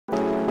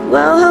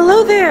Well,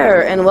 hello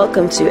there, and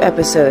welcome to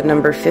episode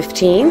number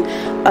 15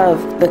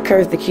 of the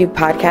Curve the Cube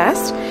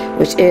podcast,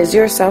 which is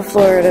your South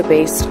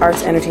Florida-based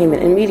arts,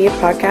 entertainment, and media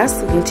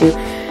podcast looking to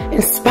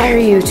inspire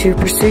you to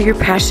pursue your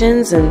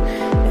passions and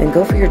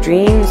go for your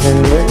dreams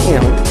and,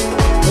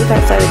 live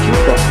outside the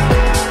cubicle.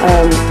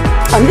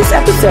 On this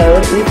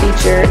episode, we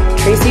feature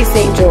Tracy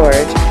St.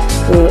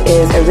 who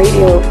is a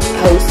radio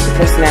host and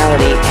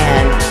personality,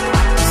 and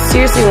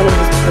seriously one of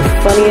the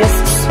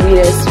funniest,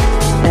 sweetest,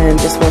 and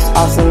just most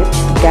awesome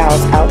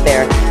gals out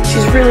there.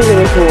 She's really,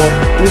 really cool.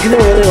 You're going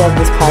to really love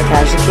this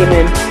podcast. She came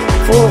in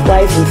full of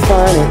life and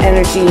fun and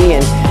energy,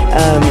 and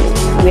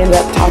we ended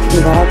up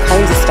talking about all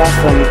kinds of stuff,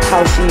 from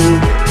how she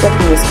grew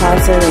up in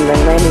Wisconsin and then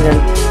landed in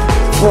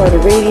Florida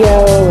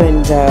radio,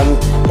 and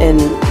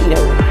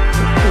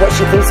what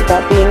she thinks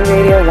about being in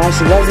radio and why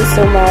she loves it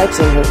so much,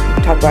 and we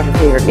talk about her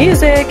favorite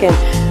music, and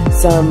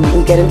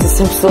we get into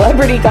some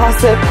celebrity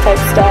gossip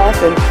type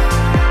stuff, and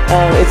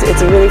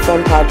it's a really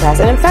fun podcast.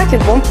 And in fact,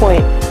 at one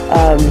point,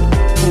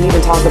 we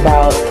even talk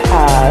about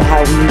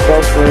how we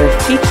both were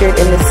featured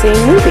in the same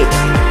movie.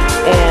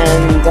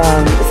 And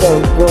so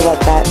we'll let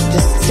that,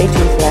 just stay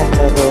tuned for that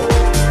little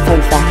fun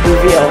fact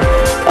reveal.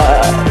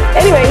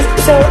 Anyways,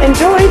 so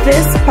enjoy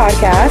this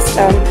podcast,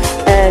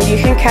 and you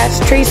can catch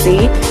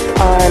Tracy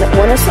on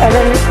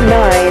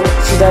 107.9.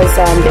 She does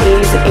the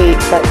 80s at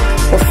 8, but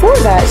before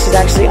that, she's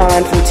actually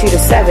on from 2 to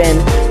 7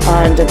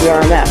 on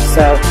WRMF.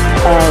 So,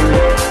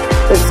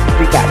 let's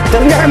recap.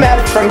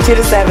 WRMF from 2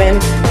 to 7,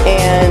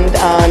 and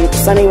on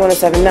Sunny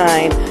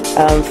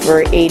 107.9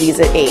 for 80s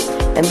at 8.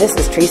 And this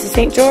is Tracy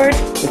St.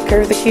 with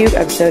Curve the Cube,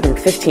 episode number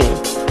 15.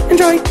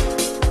 Enjoy!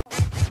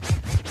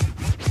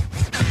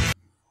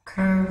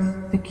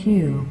 Curve the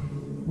Cube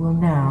will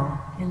now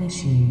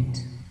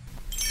initiate.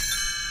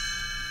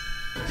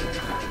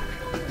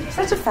 You're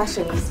such a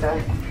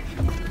fashionista.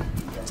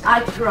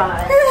 I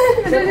try.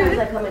 Sometimes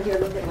I come in here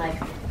looking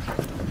like,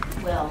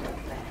 well...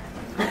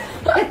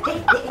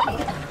 Okay,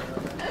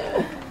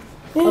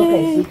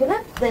 so you can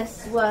have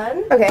this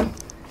one. Okay.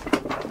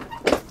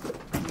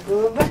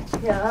 Over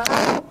here.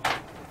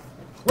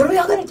 What are we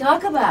all going to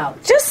talk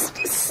about? Just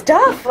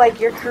stuff like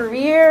your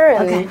career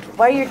and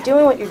why you're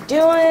doing what you're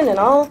doing, and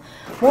all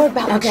more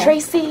about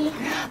Tracy.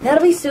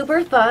 That'll be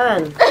super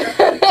fun.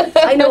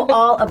 I know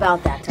all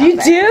about that topic.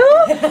 You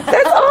do?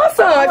 That's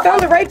awesome. I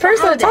found the right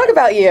person to talk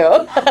about you.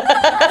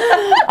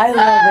 I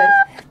love it.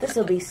 This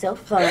will be so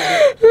fun.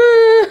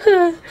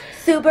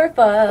 Super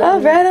fun. All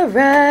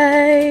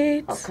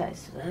right. Okay,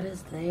 so that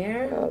is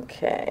there.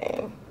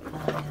 Okay.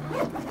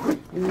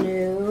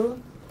 New.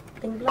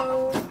 Ding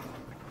blong.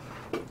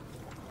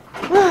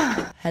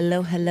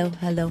 Hello.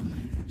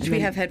 Should we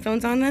have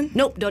headphones on then?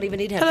 Nope, don't even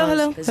need headphones.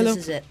 Hello. This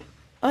is it.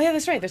 Oh yeah,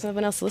 that's right. There's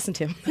nothing else to listen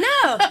to.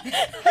 No, this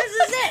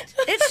is it.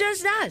 It's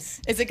just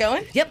us. Is it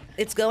going? Yep,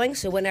 it's going.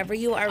 So whenever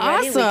you are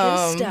ready, we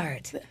can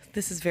start.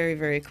 This is very,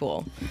 very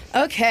cool.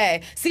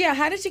 Okay. So yeah,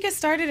 how did you get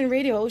started in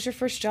radio? What was your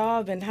first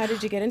job, and how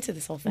did you get into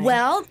this whole thing?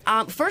 Well,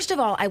 first of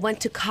all, I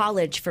went to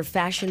college for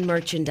fashion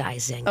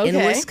merchandising in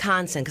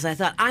Wisconsin, because I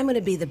thought I'm going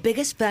to be the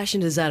biggest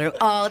fashion designer of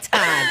all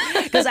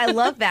time, because I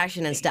love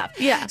fashion and stuff.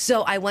 Yeah.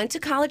 So I went to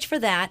college for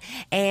that,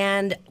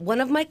 and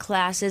one of my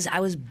classes,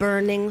 I was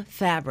burning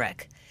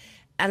fabric.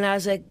 And I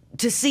was like,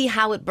 to see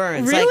how it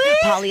burns. Really?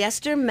 Like,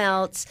 polyester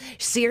melts,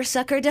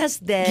 seersucker does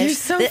this. You're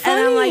so funny.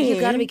 And I'm like, you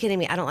gotta be kidding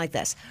me. I don't like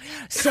this.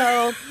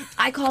 So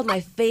I called my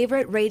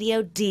favorite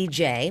radio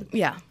DJ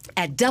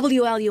at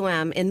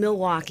WLUM in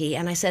Milwaukee,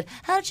 and I said,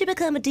 how did you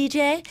become a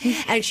DJ?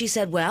 And she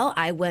said, well,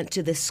 I went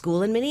to this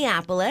school in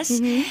Minneapolis,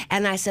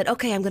 and I said,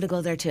 okay, I'm gonna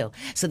go there too.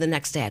 So the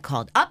next day I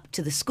called up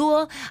to the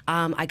school.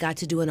 I got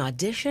to do an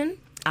audition.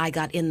 I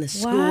got in the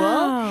school,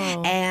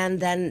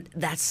 and then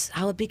that's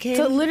how it became.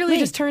 So it literally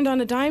just turned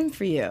on a dime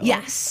for you.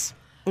 Yes.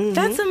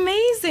 That's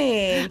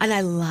amazing. And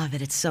I love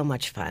it. It's so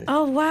much fun.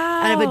 Oh,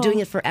 wow. And I've been doing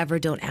it forever.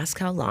 Don't ask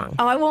how long.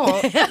 Oh, I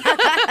won't.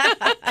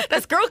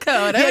 That's girl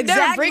code. I would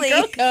never break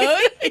girl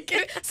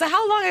code. So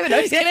how long have I been?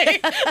 I'm just kidding.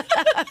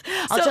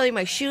 I'll tell you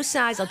my shoe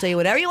size. I'll tell you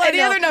whatever you want to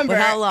know. Any other number.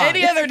 How long.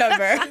 Any other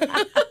number.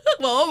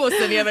 Well, almost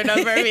any other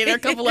number. I mean, there are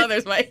a couple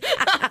others might.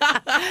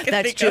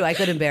 That's true. I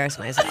could embarrass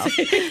myself.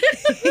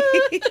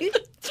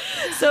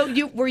 So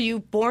were you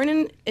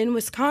born in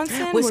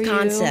Wisconsin?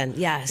 Wisconsin,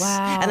 yes.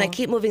 Wow. And I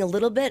keep moving a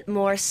little bit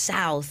more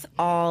south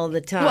all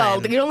the time.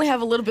 Well, you only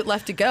have a little bit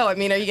left to go. I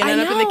mean, are you going to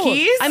end up in the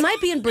Keys? I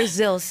might be in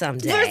Brazil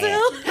someday.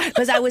 Brazil?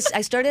 Because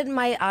I started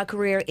my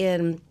career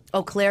in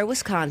Eau Claire,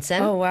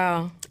 Wisconsin. Oh,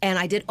 wow. And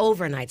I did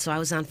overnight, so I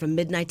was on from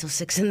midnight till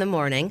 6 in the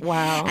morning.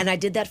 Wow. And I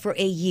did that for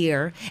a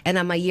year. And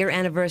on my year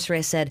anniversary,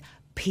 I said,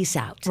 peace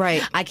out.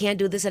 Right. I can't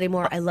do this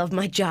anymore. I love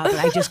my job, but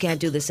I just can't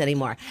do this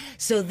anymore.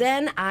 So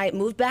then I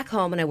moved back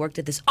home, and I worked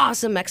at this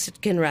awesome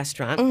Mexican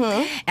restaurant.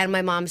 And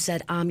my mom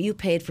said, you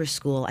paid for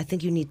school. I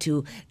think you need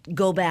to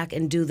go back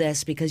and do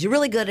this because you're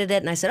really good at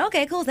it. And I said,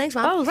 okay, cool. Thanks,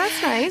 Mom. Oh, that's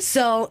nice.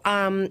 So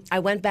I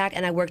went back,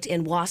 and I worked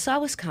in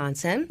Wausau,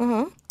 Wisconsin.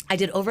 I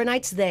did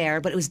overnights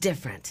there, but it was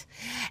different.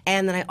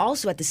 And then I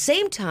also, at the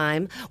same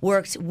time,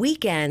 worked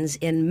weekends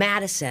in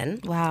Madison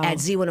at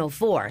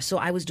Z104. So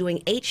I was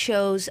doing 8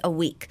 shows a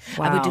week.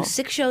 I would do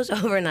 6 shows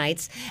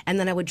overnights, and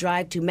then I would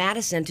drive to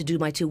Madison to do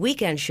my 2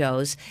 weekend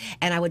shows,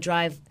 and I would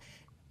drive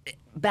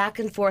back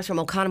and forth from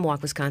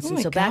Oconomowoc, Wisconsin.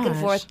 So back and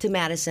forth to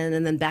Madison,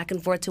 and then back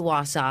and forth to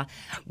Wausau.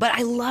 But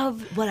I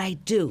love what I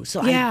do,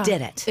 so I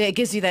did it. It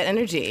gives you that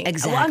energy.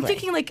 Exactly. Well, I'm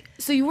thinking, like,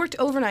 so you worked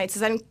overnights.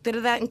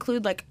 Did that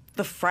include, like,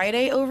 the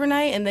Friday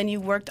overnight, and then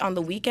you worked on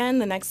the weekend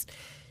the next...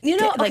 You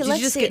know, like, did you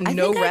just get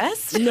no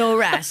rest? No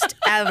rest,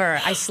 ever.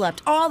 I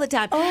slept all the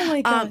time. Oh,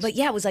 my gosh. But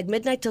yeah, it was like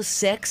midnight till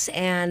 6,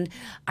 and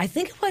I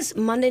think it was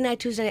Monday night,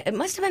 Tuesday night. It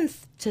must have been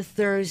to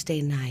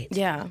Thursday night.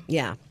 Yeah.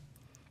 Yeah.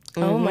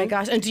 Oh my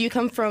gosh. And do you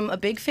come from a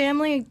big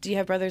family? Do you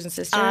have brothers and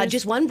sisters?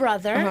 Just one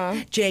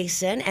brother,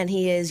 Jason, and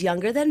he is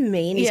younger than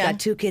me, and he's got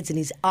 2 kids, and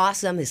he's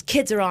awesome. His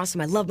kids are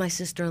awesome. I love my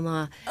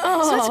sister-in-law.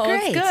 Oh, so it's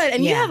great. Good.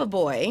 And you have a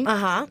boy.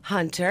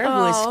 Hunter,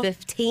 who is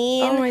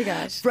 15. Oh my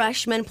gosh.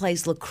 Freshman,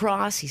 plays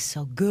lacrosse. He's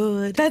so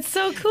good. That's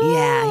so cool.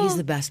 Yeah, he's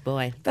the best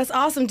boy. That's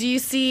awesome. Do you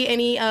see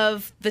any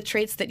of the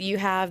traits that you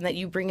have and that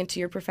you bring into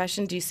your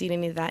profession? Do you see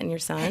any of that in your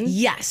son?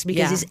 Yes,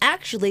 because he's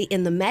actually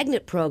in the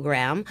magnet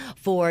program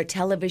for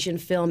television,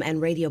 film, and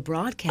radio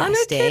broadcasting. Oh,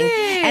 no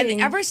kidding.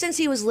 And ever since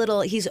he was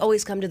little, he's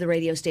always come to the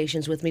radio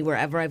stations with me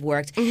wherever I've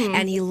worked.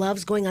 And he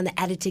loves going on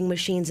the editing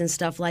machines and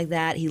stuff like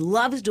that. He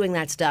loves doing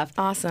that stuff.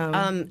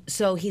 Awesome.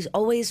 So he's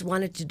always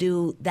wanted to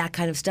do that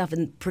kind of stuff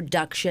in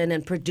production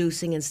and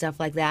producing and stuff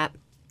like that.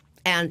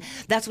 And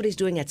that's what he's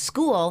doing at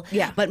school.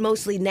 Yeah. But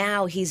mostly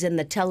now he's in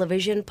the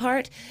television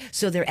part.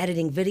 So they're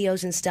editing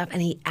videos and stuff,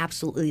 and he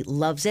absolutely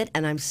loves it,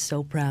 and I'm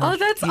so proud. Oh,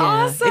 that's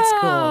awesome. It's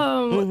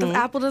cool. The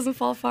apple doesn't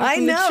fall far I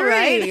from know, the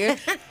tree.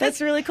 right?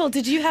 That's really cool.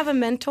 Did you have a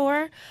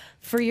mentor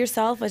for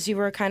yourself as you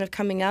were kind of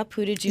coming up?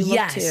 Who did you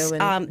look to?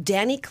 Yes.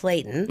 Danny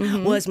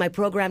Clayton was my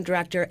program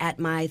director at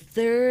my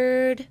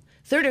third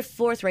or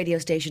fourth radio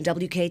station,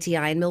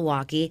 WKTI in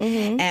Milwaukee,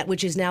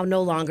 which is now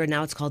no longer.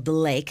 Now it's called The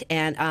Lake.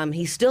 And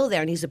he's still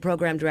there, and he's the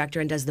program director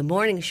and does the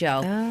morning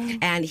show.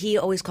 And he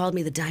always called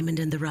me the diamond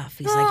in the rough.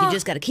 He's like, you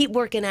just got to keep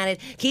working at it,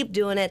 keep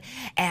doing it.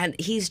 And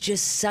he's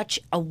just such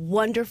a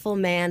wonderful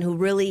man who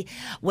really,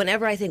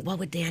 whenever I think, what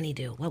would Danny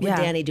do? What would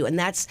Danny do? And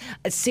that's,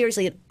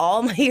 seriously, in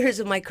all my years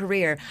of my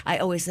career, I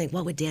always think,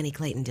 what would Danny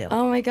Clayton do?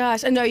 Oh, my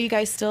gosh. And are you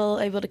guys still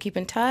able to keep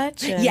in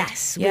touch?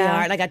 Yes, we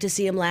are. And I got to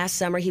see him last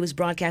summer. He was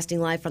broadcasting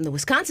live from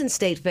the Wisconsin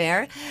State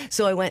Fair,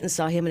 so I went and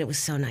saw him, and it was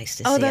so nice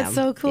to see him. Oh, that's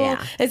so cool.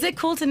 Yeah. Is it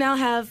cool to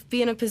now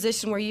be in a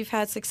position where you've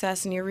had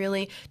success and you're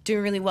really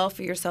doing really well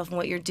for yourself and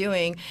what you're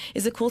doing?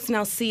 Is it cool to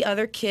now see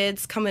other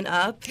kids coming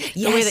up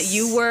the way that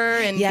you were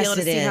and be able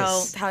to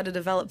see how to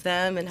develop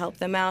them and help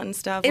them out and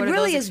stuff? It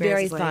really is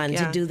very fun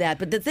to do that.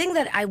 But the thing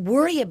that I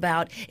worry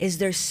about is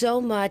there's so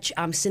much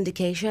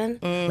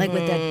syndication, like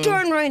with that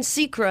darn Ryan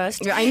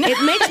Seacrest. I know.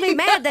 It makes me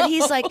mad that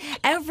he's like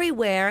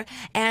everywhere.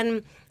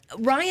 And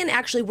Ryan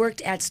actually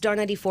worked at Star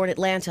 94 in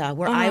Atlanta,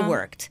 where I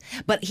worked.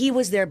 But he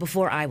was there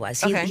before I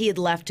was. He had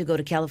left to go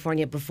to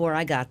California before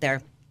I got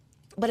there.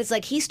 But it's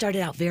like he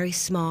started out very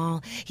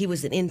small. He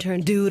was an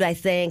intern dude, I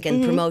think,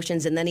 and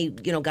promotions, and then he,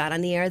 got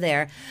on the air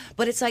there.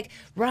 But it's like,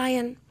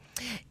 Ryan,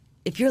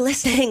 if you're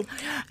listening,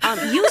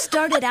 you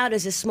started out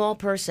as a small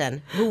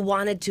person who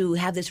wanted to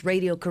have this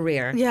radio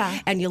career. Yeah.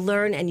 And you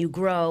learn and you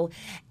grow.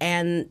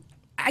 And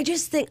I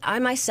just think I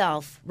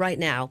myself, right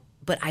now,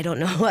 but I don't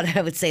know what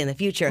I would say in the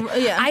future.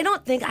 Yeah. I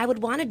don't think I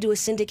would want to do a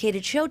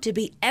syndicated show to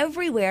be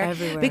everywhere.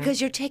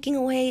 Because you're taking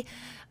away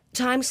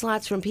time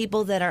slots from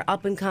people that are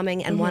up and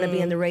coming and want to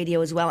be on the radio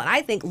as well. And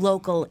I think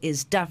local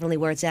is definitely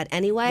where it's at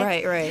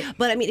anyway. Right.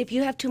 But I mean, if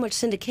you have too much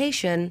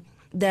syndication,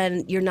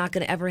 then you're not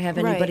going to ever have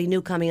anybody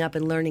new coming up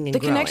and learning and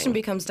growing. The connection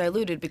becomes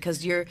diluted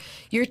because you're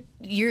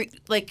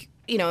like,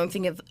 I'm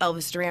thinking of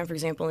Elvis Duran, for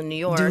example, in New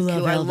York,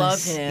 who I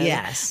love him.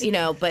 Yes.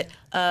 But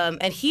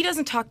and he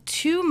doesn't talk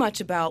too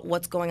much about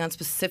what's going on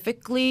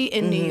specifically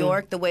in New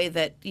York the way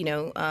that,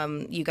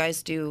 you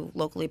guys do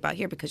locally about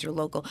here because you're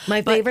local.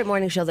 My favorite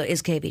morning show, though,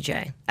 is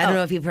KBJ. I don't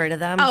know if you've heard of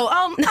them. They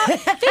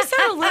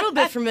sound a little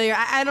bit familiar.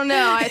 I don't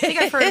know. I think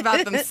I've heard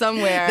about them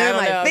somewhere. They're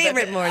my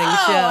favorite morning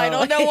show. I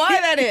don't know why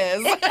that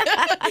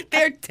is.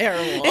 They're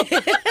terrible.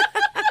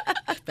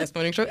 Best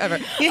morning show ever.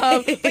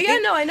 But yeah,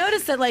 no, I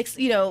noticed that, like,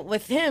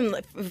 with him,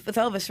 with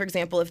Elvis, for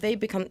example, if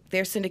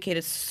they're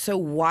syndicated so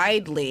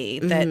widely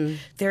that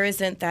there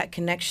isn't that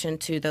connection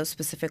to those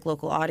specific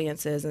local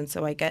audiences, and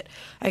so I get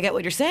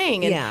what you're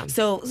saying. And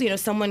so,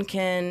 someone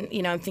can,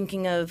 I'm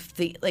thinking of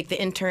the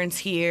interns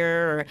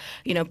here,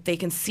 or, they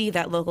can see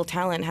that local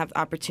talent, have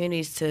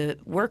opportunities to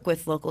work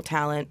with local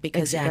talent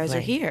because you guys are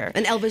here.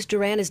 And Elvis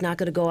Duran is not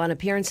going to go on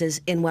appearances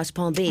in West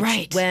Palm Beach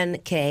Right. when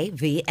K,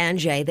 V, and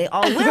J, they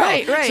all will.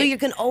 Right. So you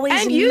can always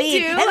And you meet.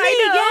 do, And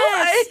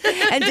I me,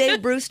 yes. And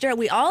Dave Brewster,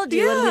 we all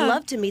do, and we Yeah.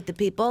 love to meet the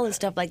people and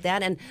stuff like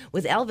that. And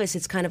with Elvis,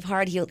 it's kind of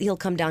hard. He'll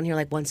come down here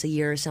like once a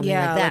year or something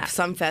like that. Like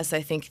Sumfest,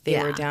 I think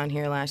they were down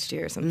here last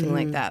year or something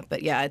like that.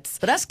 But yeah, it's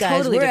But us guys,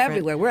 totally we're different.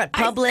 everywhere. We're at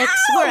Publix,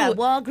 we're at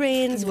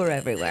Walgreens, we're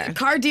everywhere.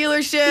 Car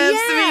dealerships,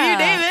 I mean, you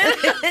name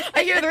it.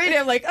 I hear the radio,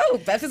 I'm like, oh,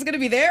 Beth is going to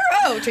be there?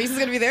 Oh, Tracy's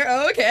going to be there?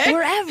 Oh, okay.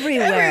 We're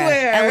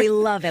everywhere. And we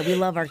love it. We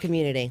love our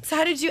community. So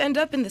how did you end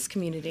up in this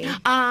community?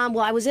 Well,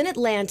 I was in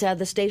Atlanta.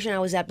 The station I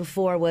was at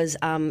before was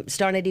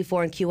Star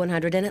 94 and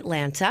Q100 in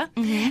Atlanta,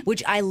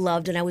 which I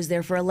loved, and I was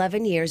there for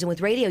 11 years. And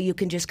with radio, you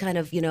can just kind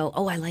of,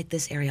 oh, I like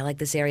this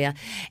area,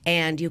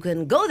 and you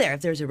can go there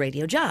if there's a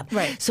radio job.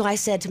 Right. So I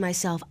said to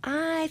myself,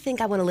 I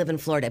think I want to live in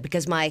Florida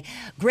because my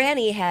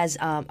granny has,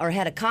 or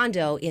had a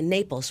condo in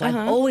Naples, so I've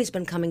always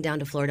been coming down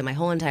to Florida my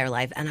whole entire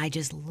life, and I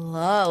just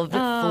loved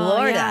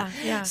Florida.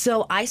 Yeah.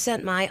 So I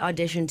sent my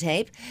audition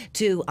tape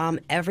to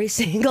every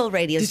single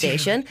radio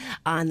station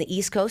on the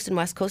East Coast and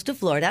West Coast of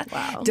Florida.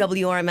 Wow.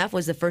 WRMF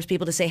was the first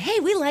people to say, hey,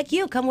 we like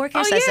you, come work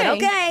here. So I said,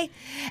 okay.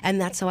 And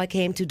that's how I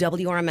came to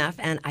WRMF,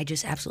 and I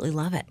just absolutely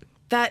love it.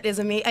 That is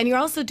amazing. And you're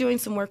also doing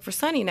some work for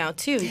Sunny now,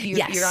 too.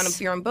 Yes.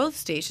 You're on both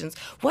stations.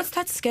 What's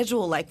that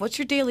schedule like? What's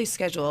your daily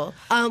schedule?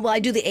 Well, I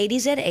do the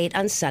 80s at 8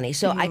 on Sunny.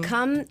 So I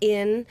come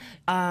in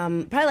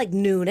probably like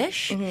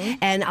noonish,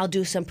 and I'll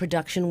do some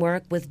production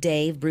work with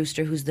Dave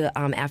Brewster, who's the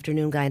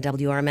afternoon guy in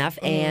WRMF,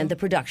 and the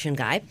production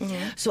guy.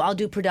 So I'll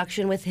do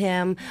production with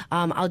him.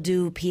 I'll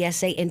do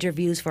PSA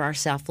interviews for our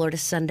South Florida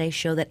Sunday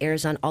show that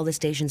airs on all the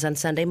stations on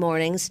Sunday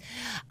mornings.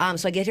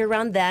 So I get here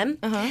around then.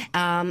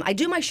 I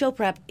do my show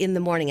prep in the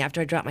morning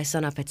after I drop my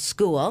son off at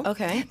school.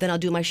 Okay. Then I'll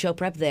do my show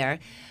prep there.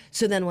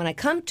 So then when I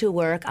come to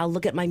work, I'll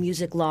look at my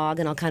music log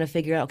and I'll kind of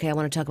figure out, okay, I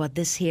want to talk about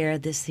this here,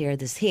 this here,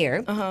 this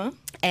here.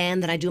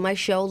 And then I do my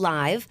show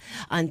live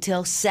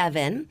until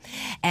 7.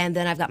 And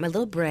then I've got my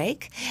little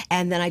break.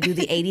 And then I do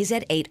the 80s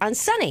at 8 on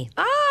Sunny.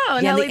 Oh,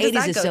 and yeah, how the late does 80s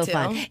that is go so till?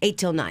 fun. 8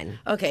 till 9.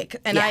 Okay.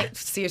 And Yeah.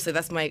 seriously,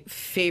 that's my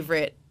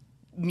favorite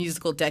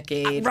musical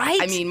decade. Right?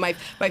 I mean, my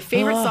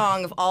favorite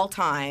song of all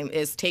time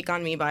is Take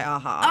On Me by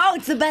AHA. Oh,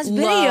 it's the best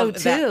video, Love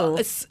too.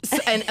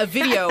 that. And a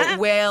video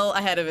well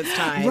ahead of its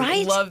time.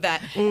 Right? Love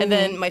that. And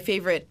then my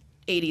favorite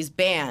 80s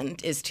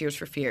band is Tears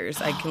for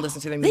Fears. I can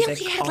listen to their They music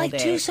only had all like day.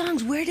 2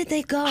 songs. Where did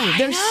they go? I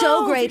They're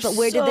so know, great, they're but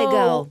where did they so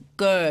go?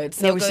 Good.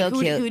 So They were good. so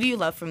Who cute. do you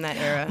love from that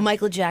era?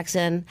 Michael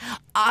Jackson,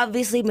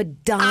 obviously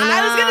Madonna.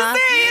 I was gonna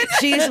say it.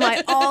 She's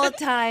my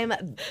all-time.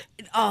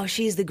 Oh,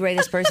 she's the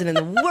greatest person in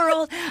the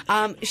world.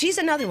 She's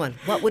another one.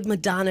 What would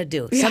Madonna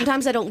do?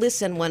 Sometimes I don't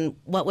listen when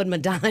What Would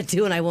Madonna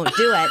do, and I won't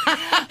do it.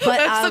 But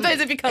Sometimes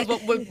it becomes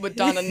What Would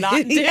Madonna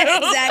Not Do? Yeah,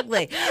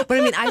 exactly. But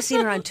I mean, I've seen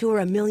her on tour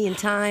a million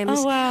times.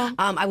 Oh, wow.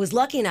 I was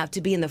lucky enough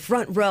to be in the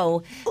front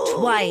row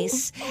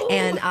twice,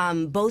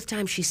 and both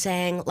times she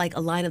sang like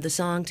a line of the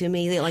song to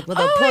me, like with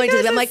a Oh my point to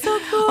gosh, me. I'm like,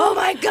 that's so cool. oh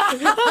my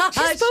god,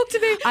 She spoke to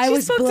me. I She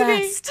was spoke to me.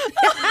 blessed.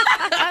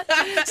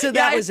 So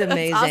that was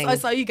amazing. I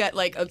saw you get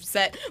like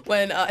upset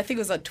when I think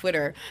it was on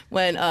Twitter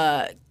when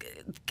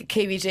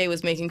KBJ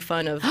was making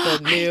fun of the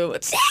new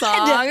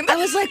song. I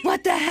was like,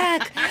 what the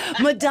heck?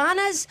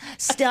 Madonna's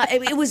stuff,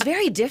 it was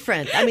very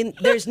different. I mean,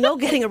 there's no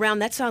getting around.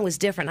 That song was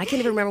different. I can't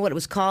even remember what it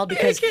was called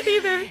because can't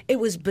either. it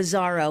was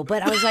bizarro.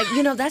 But I was like,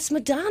 that's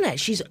Madonna.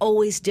 She's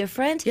always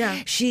different. Yeah.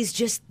 She's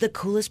just the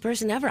coolest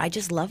person ever. I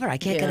just love her. I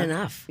can't get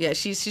enough. Yeah,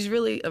 she's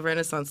really a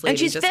Renaissance lady. And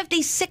she's just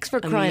 56 for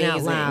crying out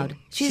amazing. loud.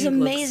 She's She looks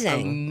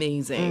amazing.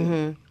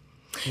 amazing.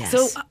 Yes.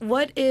 So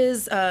what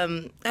is,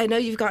 I know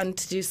you've gotten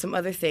to do some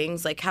other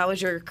things, like how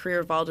has your career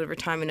evolved over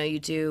time? I know you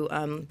do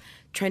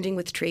Trending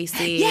with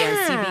Tracy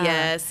Yeah. on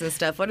CBS and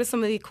stuff. What are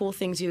some of the cool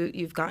things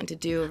you've gotten to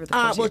do over the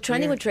course of your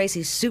Trending career? with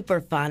Tracy's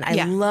super fun. I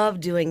Yeah. love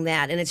doing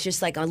that. And it's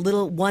just like a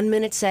little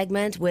 1-minute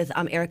segment with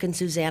Eric and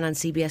Suzanne on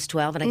CBS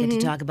 12, and I get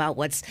to talk about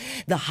what's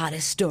the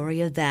hottest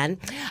story of then.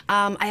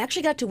 I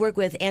actually got to work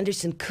with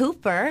Anderson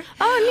Cooper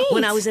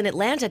when I was in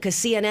Atlanta because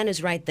CNN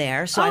is right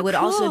there. So I would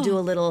also do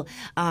a little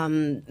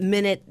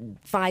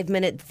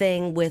 5-minute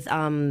thing with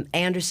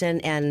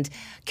Anderson and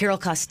Carol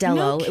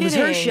Costello. No It was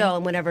her kidding. show,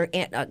 and whenever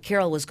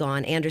Carol was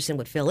gone, Anderson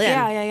would fill in.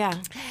 Yeah.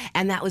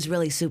 And that was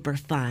really super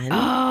fun.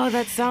 Oh,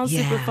 that sounds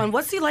super Yeah. fun.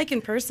 What's he like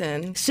in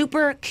person?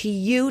 Super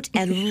cute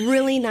and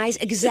really nice,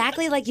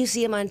 exactly like you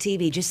see him on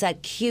TV. Just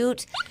that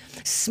cute,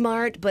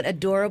 smart, but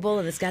adorable,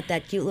 and it's got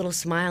that cute little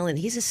smile. And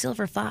he's a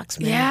silver fox,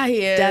 man. Yeah,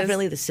 he is.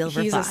 Definitely the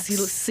silver fox. He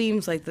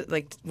seems like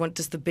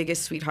just the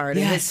biggest sweetheart.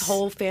 And his Yes.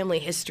 whole family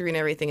history and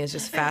everything is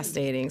just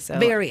fascinating. So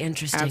Very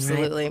interesting, right?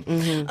 absolutely.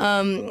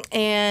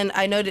 And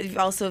I know that you've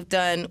also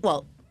done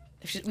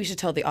we should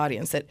tell the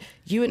audience that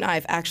you and I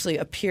have actually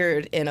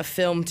appeared in a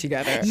film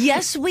together.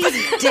 Yes, we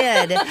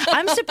did.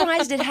 I'm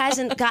surprised it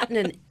hasn't gotten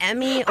an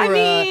Emmy or,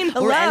 anything.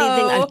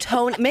 hello. A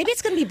tone. Maybe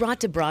it's going to be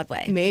brought to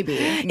Broadway. Maybe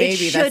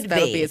should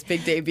that'll be. be its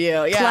big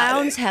debut. Yeah.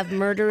 Clowns have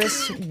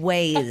murderous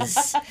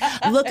ways.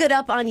 Look it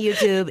up on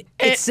YouTube.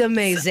 It's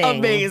amazing.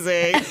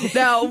 Amazing.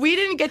 Now, we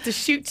didn't get to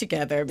shoot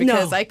together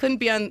because No. I couldn't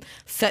be on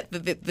set the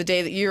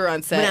day that you were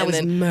on set. When I and was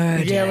then,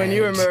 murdered. Yeah, when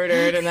you were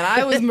murdered. And then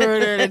I was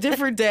murdered a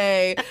different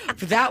day.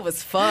 But that was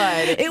was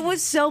fun. It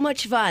was so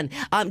much fun.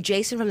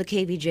 Jason from the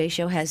KVJ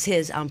show has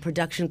his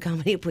production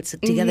company, puts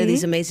together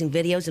these amazing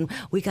videos, and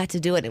we got to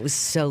do it. It was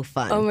so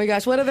fun. Oh my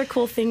gosh, what other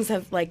cool things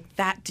like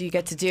that do you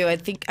get to do? I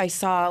think I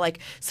saw like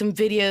some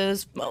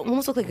videos,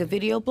 almost look like a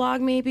video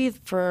blog maybe,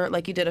 for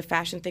like you did a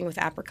fashion thing with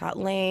Apricot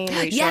Lane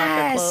where you show off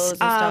your clothes and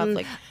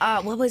stuff.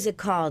 Like, what was it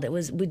called?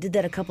 We did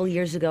that a couple of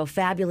years ago,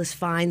 Fabulous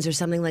Finds or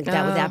something like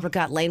that with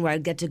Apricot Lane, where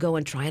I'd get to go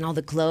and try on all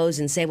the clothes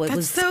and say what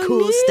was so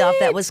cool neat. stuff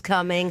that was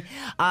coming.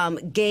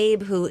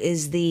 Gabe, who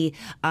is the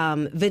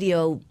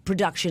video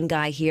production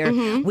guy here,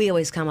 we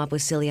always come up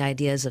with silly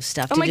ideas of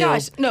stuff to do. Oh my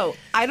gosh, no,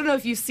 I don't know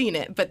if you've seen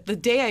it, but the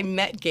day I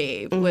met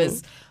Gabe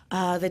was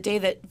the day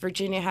that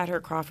Virginia had her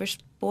crawfish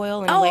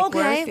boil in Lake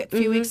Worth a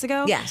few weeks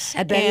ago. Yes,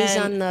 at Betty's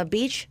on the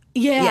beach.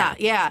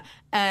 Yeah.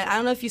 I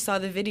don't know if you saw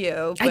the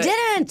video. But I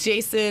didn't.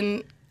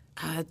 Jason,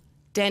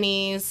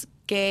 Denny's,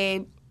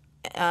 Gabe,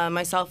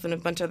 myself, and a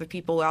bunch of other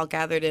people were all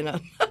gathered in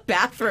a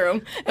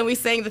bathroom, and we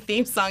sang the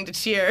theme song to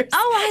Cheers.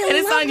 Oh, I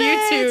and love it's on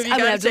YouTube. You I'm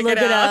gotta have to check look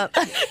it up.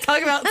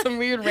 Talk about some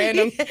weird,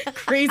 random,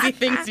 crazy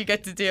things you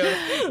get to do.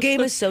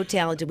 Gabe is so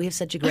talented. We have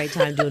such a great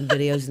time doing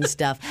videos and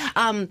stuff.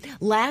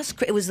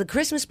 It was the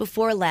Christmas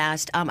before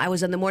last. I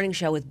was on the morning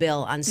show with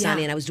Bill on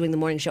Sunday, and I was doing the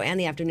morning show and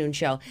the afternoon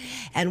show,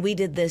 and we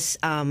did this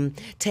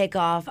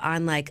takeoff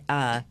on like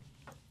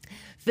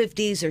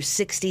 50s or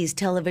 60s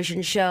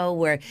television show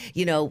where,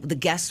 you know, the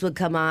guests would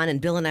come on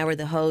and Bill and I were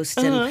the hosts.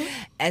 And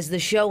as the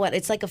show went,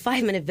 it's like a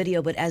 5-minute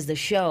video, but as the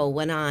show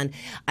went on,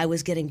 I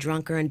was getting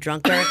drunker and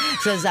drunker.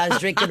 So as I was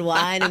drinking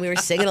wine and we were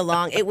singing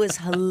along, it was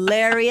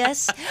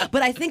hilarious.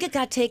 But I think it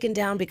got taken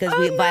down because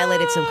we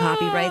violated some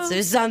copyrights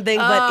or something.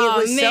 But it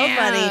was so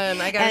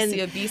funny. I gotta see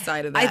a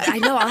B-side of that. I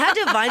know. I'll have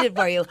to find it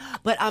for you.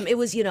 But it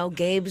was, you know,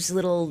 Gabe's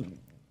little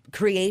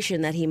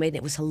creation that he made.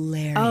 It was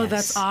hilarious. Oh,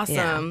 that's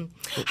awesome.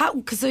 Yeah.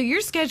 So your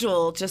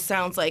schedule just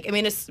sounds like, I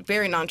mean, it's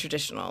very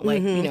non-traditional.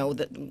 Like, you know,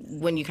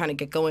 when you kind of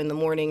get going in the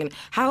morning, and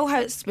how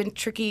has it been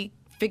tricky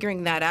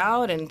figuring that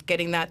out and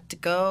getting that to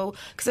go?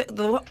 Because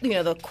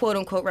the quote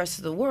unquote rest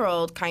of the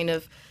world kind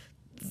of,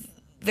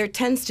 there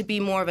tends to be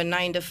more of a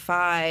 9 to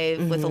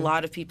 5 with a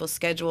lot of people's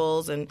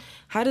schedules. And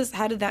how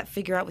did that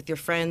figure out with your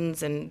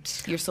friends and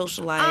your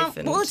social life?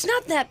 Well, it's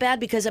not that bad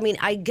because, I mean,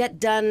 I get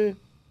done,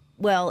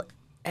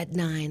 at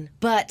 9,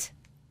 but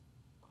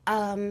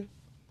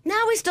now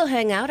we still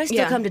hang out. I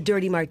still come to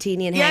Dirty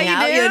Martini and hang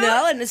out, you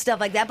know, and stuff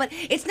like that. But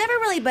it's never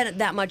really been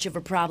that much of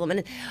a problem.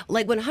 And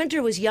like when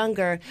Hunter was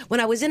younger, when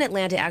I was in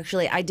Atlanta,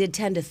 actually, I did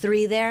 10 to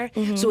 3 there.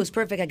 So it was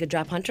perfect. I could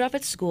drop Hunter off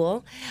at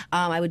school.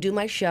 I would do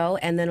my show,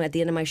 and then at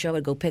the end of my show,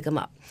 I'd go pick him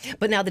up.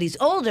 But now that he's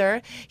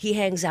older, he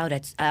hangs out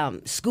at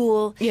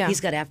school. Yeah.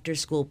 He's got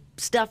after-school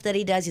stuff that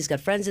he does. He's got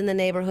friends in the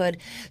neighborhood.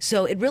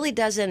 So it really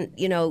doesn't,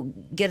 you know,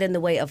 get in the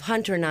way of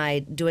Hunter and I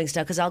doing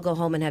stuff, because I'll go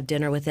home and have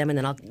dinner with him, and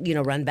then I'll, you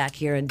know, run back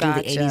here and do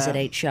the 80s at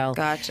 8 show.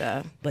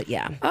 Gotcha. But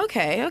yeah.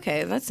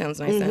 Okay, that sounds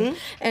nice then.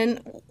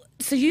 And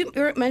so you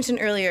mentioned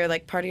earlier,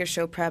 like part of your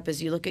show prep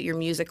is you look at your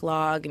music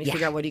log and you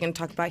figure out what are you going to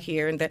talk about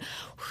here and there.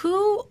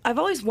 I've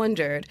always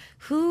wondered,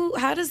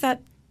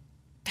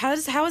 how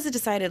is it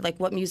decided, like,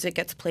 what music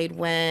gets played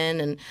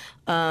when, and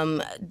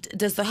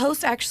does the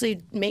host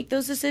actually make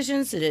those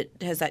decisions?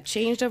 Has that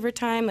changed over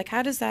time? Like,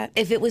 how does that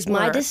If it was work?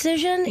 my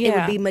decision, it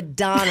would be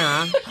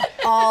Madonna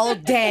all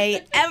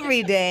day,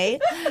 every day.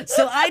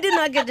 So I did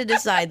not get to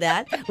decide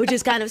that, which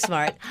is kind of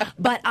smart.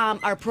 But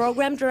our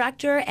program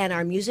director and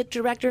our music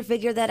director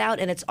figure that out,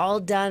 and it's all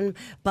done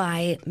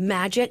by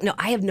magic. No,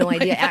 I have no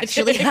idea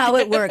actually how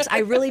it works. I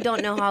really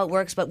don't know how it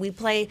works, but we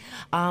play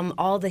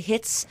all the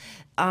hits.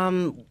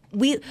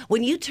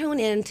 When you tune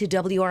in to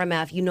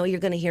WRMF, you know you're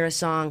going to hear a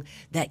song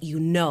that you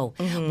know.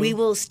 We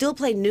will still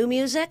play new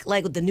music,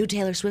 like the new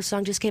Taylor Swift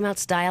song just came out,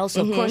 Style,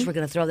 so of course we're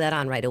going to throw that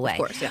on right away. Of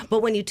course, yeah.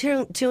 But when you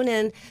tune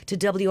in to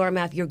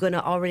WRMF, you're going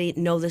to already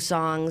know the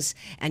songs,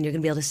 and you're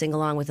going to be able to sing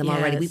along with them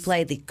already. We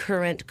play the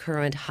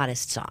current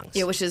hottest songs.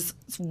 Yeah, which is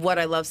what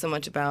I love so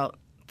much about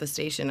the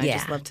station. I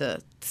just love to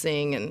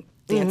sing and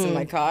dance in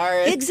my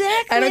car.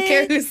 Exactly. I don't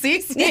care who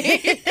sees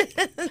me.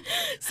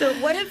 So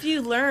what have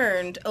you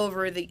learned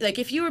over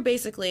if you were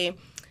basically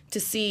to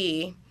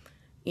see,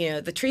 you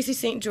know, the Tracy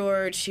St.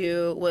 George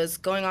who was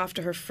going off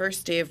to her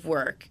first day of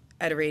work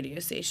at a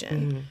radio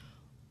station,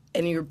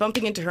 and you were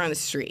bumping into her on the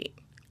street,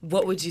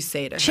 what would you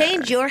say to her?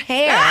 Change your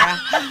hair.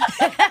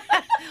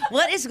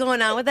 What is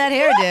going on with that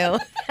hairdo?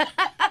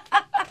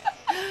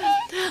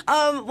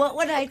 What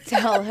would I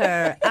tell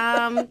her?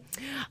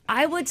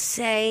 I would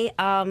say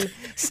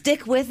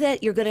stick with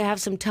it. You're going to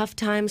have some tough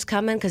times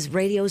coming because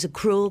radio is a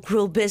cruel,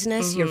 cruel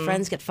business. Your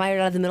friends get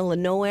fired out of the middle of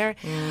nowhere.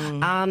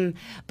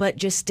 But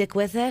just stick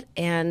with it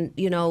and,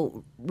 you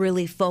know,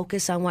 really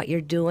focus on what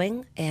you're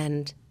doing,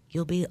 and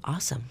you'll be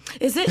awesome.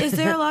 Is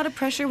there a lot of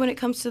pressure when it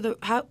comes to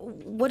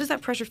what does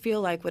that pressure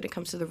feel like when it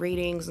comes to the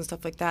ratings and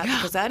stuff like that?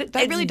 Because that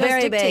really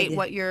does dictate big.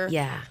 what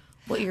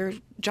your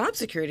job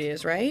security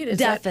is, right?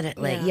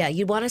 Definitely. Yeah.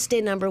 You want to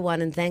stay number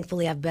one, and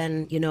thankfully I've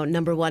been, you know,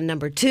 number one,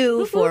 number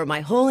two for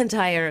my whole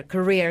entire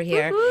career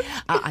here.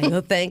 I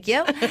know, thank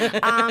you.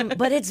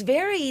 But it's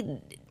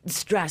very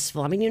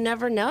stressful. I mean, you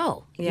never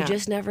know. Yeah. You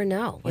just never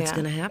know what's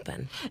going to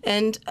happen.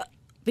 And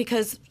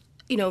because,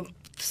 you know,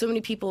 so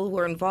many people who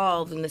are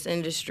involved in this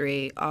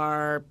industry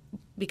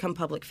become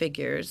public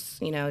figures,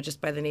 you know, just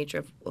by the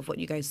nature of what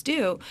you guys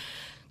do.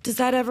 Does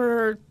that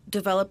ever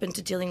develop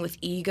into dealing with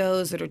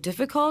egos that are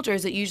difficult, or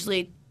is it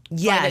usually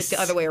the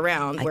other way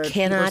around? Where I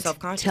cannot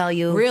tell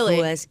you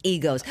who has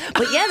egos.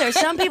 But yeah, there's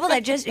some people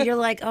that just, you're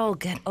like, oh,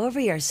 get over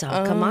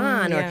yourself. Come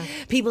on. Or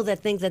people that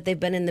think that they've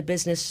been in the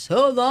business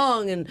so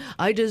long and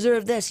I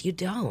deserve this. You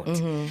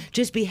don't.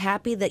 Just be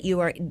happy that you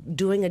are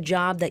doing a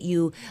job that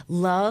you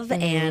love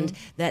and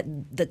that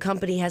the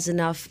company has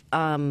enough...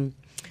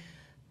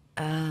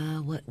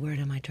 what word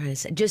am I trying to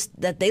say? Just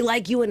that they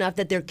like you enough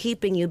that they're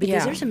keeping you,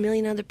 because there's a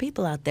million other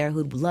people out there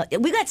who love.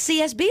 We got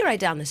CSB right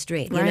down the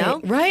street, you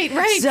know? Right.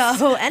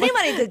 So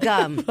anybody could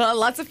come. Well,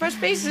 lots of fresh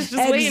faces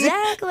just waiting.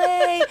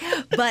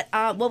 Exactly. But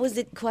what was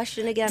the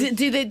question again?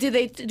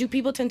 Do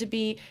people tend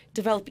to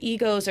develop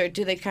egos, or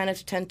do they kind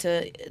of tend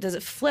to? Does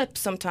it flip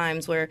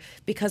sometimes where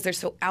because they're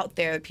so out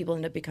there, people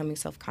end up becoming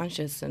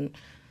self-conscious and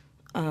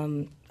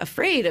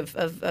afraid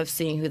of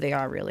seeing who they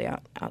are really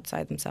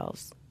outside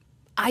themselves?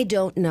 I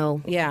don't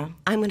know. Yeah.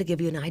 I'm going to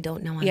give you an I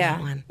don't know on that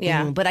one.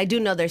 Yeah. But I do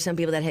know there's some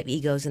people that have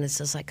egos, and it's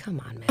just like, come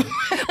on, man.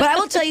 But I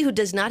will tell you who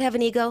does not have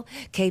an ego,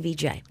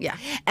 KVJ. Yeah.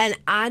 And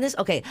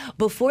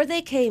before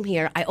they came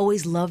here, I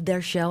always loved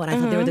their show, and I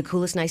thought they were the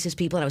coolest, nicest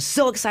people, and I was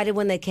so excited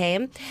when they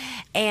came.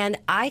 And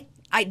I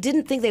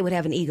didn't think they would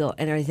have an ego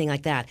and everything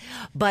like that.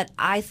 But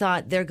I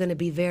thought they're going to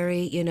be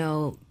very, you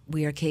know,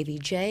 we are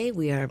KVJ,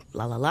 we are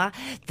la la la.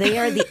 They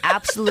are the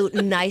absolute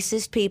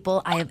nicest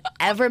people I have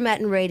ever met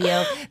in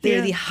radio. They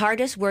are the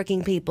hardest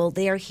working people.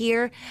 They are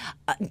here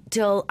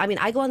till,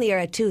 I go on the air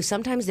at 2.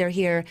 Sometimes they're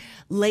here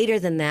later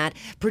than that.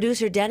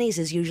 Producer Denny's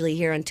is usually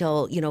here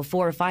until,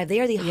 4 or 5. They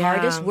are the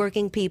hardest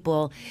working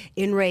people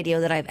in radio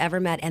that I've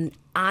ever met. And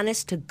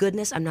honest to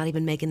goodness, I'm not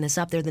even making this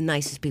up. They're the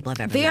nicest people I've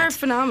ever met. They are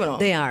phenomenal.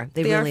 They are.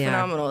 They really are.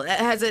 Phenomenal.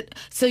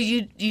 So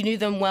you knew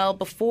them well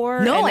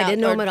before? No, I didn't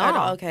know them at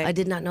all. Okay. I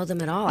did not know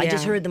them at all. I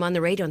just heard them on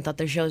the radio and thought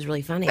their show was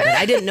really funny, but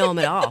I didn't know them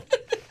at all.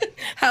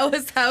 How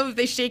have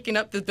they shaken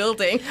up the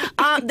building?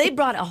 They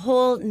brought a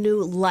whole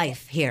new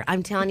life here.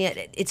 I'm telling you,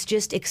 it's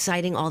just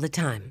exciting all the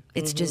time.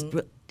 It's just,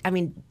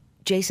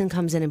 Jason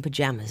comes in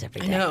pajamas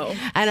every day. I know.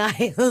 And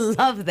I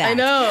love that. I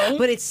know.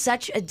 But it's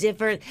such a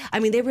different,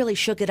 they really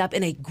shook it up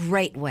in a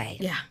great way.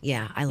 Yeah.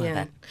 Yeah, I love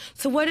it.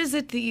 So what is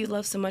it that you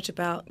love so much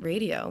about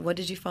radio? What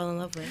did you fall in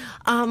love with?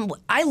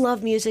 I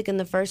love music in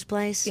the first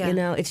place. Yeah. You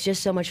know, it's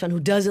just so much fun. Who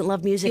doesn't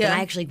love music? Yeah. And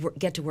I actually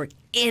get to work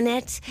in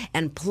it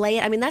and play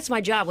it. That's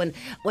my job.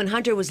 When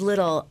Hunter was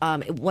little,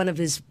 one of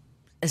his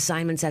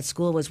assignments at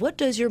school was, what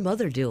does your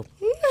mother do?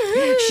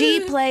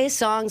 She plays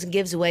songs and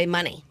gives away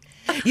money.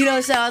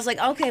 So I was like,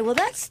 okay, well,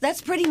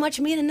 that's pretty much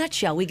me in a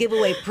nutshell. We give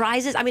away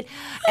prizes.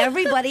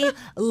 Everybody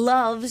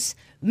loves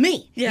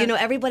me. Yeah.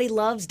 Everybody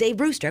loves Dave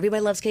Brewster.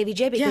 Everybody loves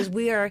KVJ because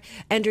we are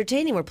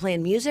entertaining. We're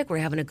playing music. We're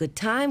having a good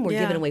time. We're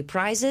giving away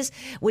prizes.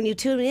 When you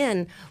tune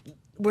in,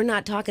 we're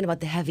not talking about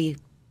the heavy,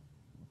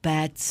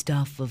 bad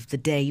stuff of the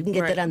day. You can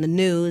get that on the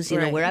news,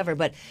 wherever.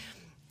 But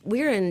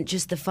we're in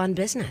just the fun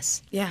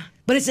business. Yeah.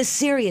 But it's a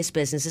serious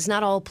business. It's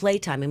not all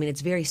playtime.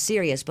 it's very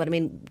serious. But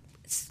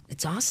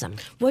it's awesome.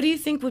 What do you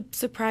think would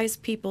surprise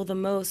people the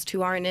most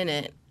who aren't in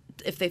it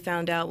if they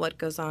found out what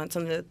goes on,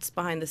 something that's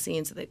behind the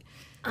scenes that they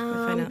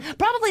find out?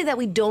 Probably that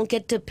we don't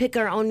get to pick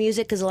our own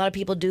music, because a lot of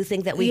people do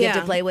think that we get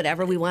to play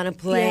whatever we want to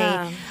play.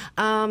 Yeah.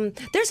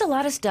 There's a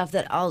lot of stuff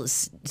that I'll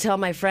tell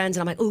my friends,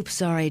 and I'm like, oops,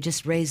 sorry, I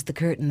just raised the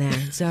curtain there.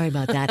 Sorry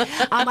about that.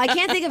 I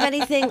can't think of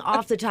anything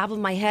off the top of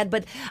my head,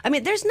 but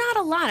there's not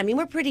a lot.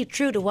 We're pretty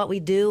true to what we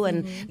do,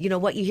 and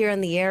what you hear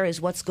in the air is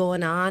what's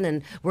going on,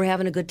 and we're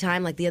having a good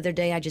time. Like the other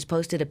day, I just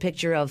posted a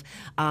picture of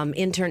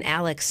intern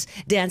Alex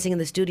dancing in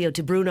the studio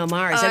to Bruno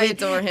Mars. I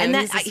adore him.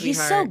 And he's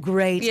so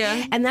great.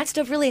 Yeah. And that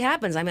stuff really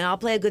happens. I'll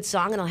play a good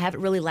song and I'll have it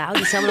really loud,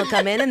 and someone will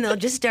come in and they'll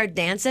just start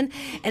dancing,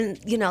 and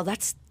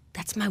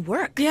that's my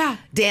work. Yeah.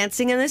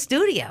 Dancing in the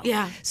studio.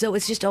 Yeah. So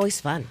it's just always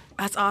fun.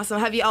 That's awesome.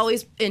 Have you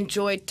always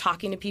enjoyed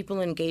talking to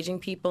people, engaging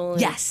people?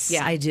 Yes.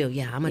 Yeah. I do.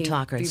 Yeah. I'm a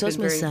talker. And so is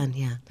my son.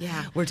 Yeah.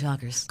 Yeah. We're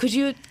talkers. Could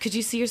you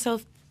see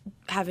yourself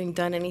having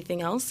done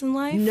anything else in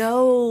life?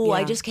 No. Yeah.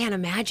 I just can't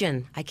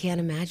imagine. I can't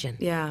imagine.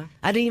 Yeah.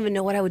 I don't even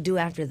know what I would do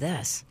after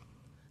this.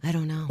 I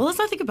don't know. Well, let's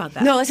not think about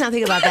that. No, let's not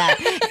think about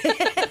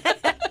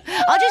that.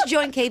 I'll just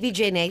join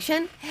KVJ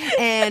Nation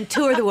and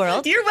tour the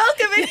world. You're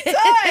welcome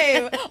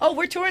anytime. Oh,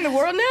 we're touring the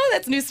world now?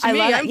 That's news to me.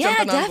 Love it. I'm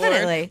jumping on board.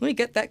 Let me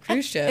get that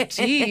cruise ship.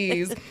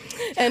 Jeez.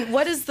 And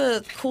what is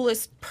the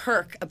coolest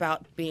perk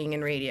about being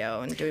in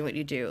radio and doing what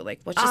you do? Like,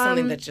 what's just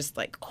something that's just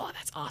like, oh,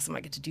 that's awesome.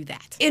 I get to do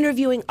that.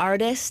 Interviewing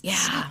artists.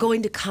 Yeah.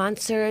 Going to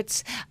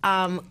concerts.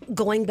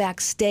 Going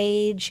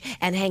backstage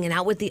and hanging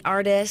out with the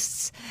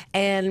artists.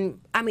 And,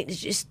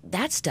 it's just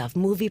that stuff.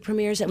 Movie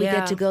premieres that we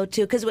get to go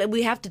to. Because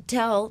we have to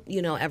tell,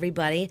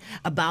 everybody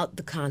about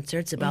the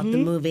concerts, about the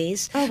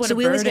movies. Oh, what so a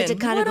we always get to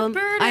burden. kind What of a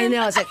burden. I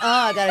know. It's like, oh,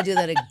 I got to do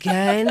that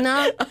again.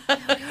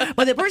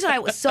 But the person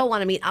I so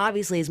want to meet,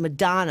 obviously, is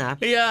Madonna.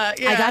 Yeah.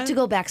 I got to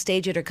go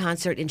backstage at her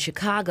concert in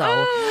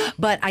Chicago,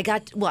 but I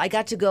got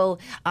to go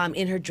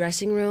in her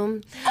dressing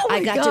room. Oh my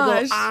I got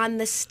gosh. to go on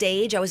the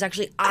stage. I was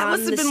actually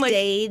on the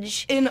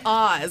stage. Like in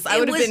Oz. I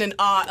would have been in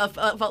awe.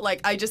 Felt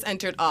like I just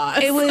entered Oz.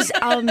 It was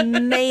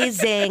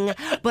amazing,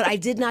 but I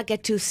did not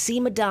get to see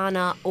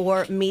Madonna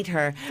or meet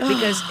her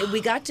because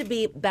we got to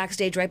be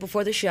backstage right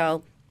before the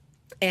show.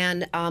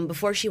 And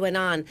before she went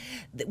on,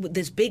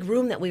 this big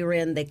room that we were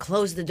in, they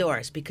closed the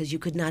doors because you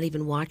could not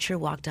even watch her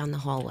walk down the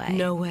hallway.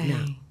 No way.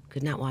 No.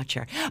 Could not watch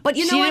her. But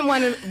you know, she didn't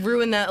want to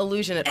ruin that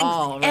illusion at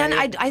all, right?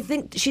 And I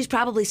think she's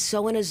probably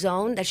so in a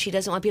zone that she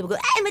doesn't want people to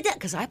go, hey, Madonna,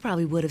 because I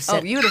probably would have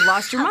said, oh, you would have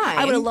lost your mind.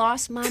 I would have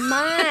lost my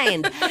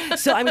mind.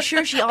 So I'm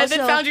sure she also... And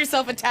then found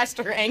yourself attached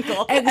to her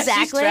ankle. Exactly.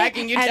 She's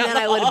dragging you and down then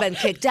the I would have hall. been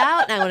kicked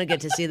out, and I wouldn't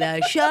get to see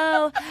the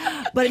show.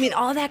 But I mean,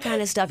 all that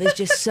kind of stuff is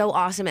just so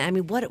awesome. I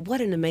mean,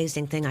 what an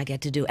amazing thing I get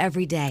to do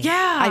every day.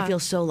 Yeah. I feel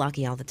so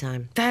lucky all the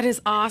time. That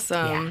is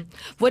awesome. Yeah.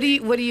 What do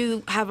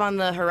you have on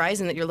the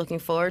horizon that you're looking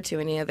forward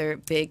to? Any other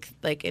big,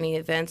 like any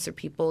events or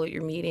people that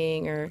you're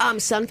meeting? Or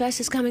Sunfest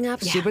is coming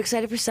up. Yeah. Super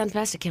excited for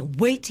Sunfest. I can't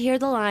wait to hear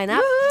the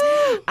lineup.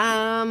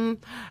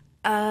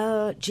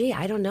 Gee,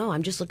 I don't know.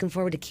 I'm just looking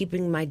forward to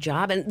keeping my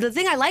job. And the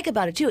thing I like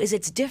about it, too, is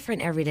it's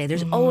different every day.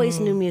 There's always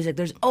new music.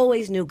 There's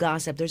always new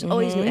gossip. There's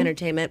always new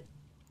entertainment.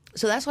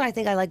 So that's what I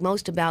think I like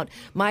most about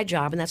my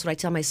job, and that's what I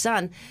tell my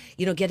son.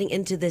 You know, getting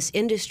into this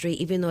industry,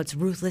 even though it's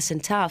ruthless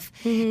and tough,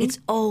 it's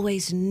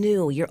always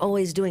new. You're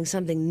always doing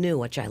something new,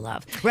 which I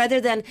love. Rather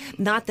than,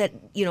 not that,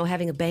 you know,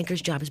 having a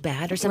banker's job is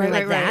bad or something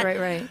like that.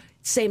 Right.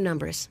 Same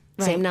numbers.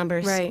 Right. Same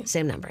numbers. Right.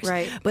 Same numbers.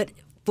 Right. But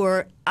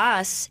for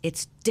us,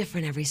 it's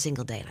different every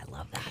single day, and I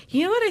love that.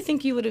 You know what I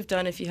think you would have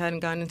done if you hadn't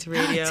gone into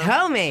radio?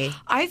 Tell me.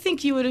 I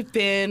think you would have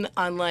been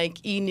on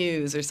like E!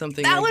 News or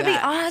something That like would be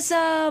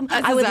awesome.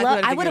 That's I would exactly what I love.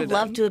 think I would you have would have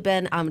loved to have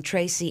been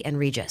Tracy and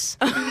Regis.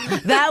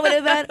 That would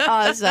have been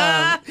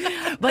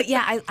awesome. But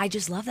yeah, I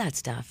just love that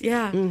stuff.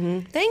 Yeah.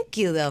 Thank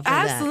you though for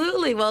that.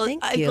 Absolutely. Well,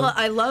 Thank you.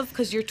 I love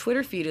because your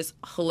Twitter feed is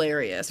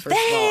hilarious. First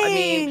of all, I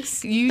mean,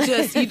 you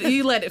just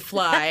you let it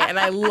fly, and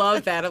I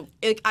love that.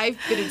 I've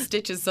been in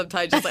stitches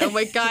sometimes, just like, oh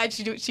my God,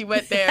 she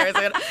went there. It's,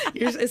 like,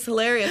 it's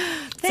hilarious.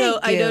 So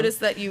I noticed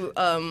that you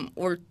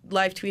were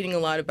live tweeting a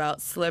lot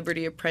about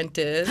Celebrity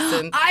Apprentice.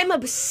 And I'm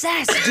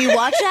obsessed. Do you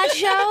watch that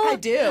show? I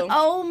do.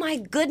 Oh my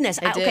goodness.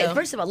 I do. Okay,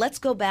 first of all, let's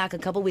go back a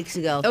couple weeks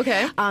ago.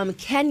 Okay.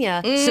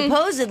 Kenya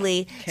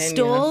supposedly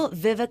stole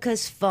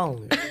Vivica's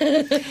phone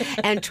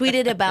and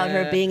tweeted about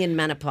her being in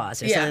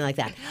menopause or something like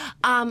that.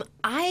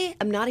 I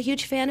am not a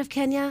huge fan of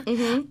Kenya.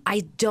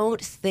 I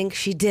don't think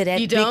she did it.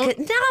 You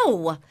don't?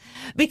 No.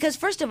 Because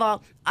first of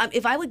all,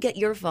 if I would get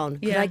your phone,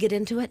 could I get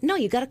into it? No,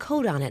 you got a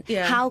code on it.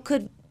 Yeah. How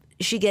could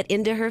she get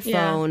into her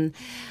phone?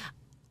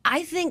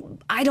 I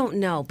don't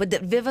know, but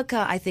that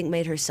Vivica, I think,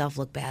 made herself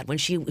look bad when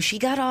she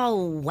got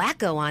all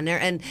wacko on there,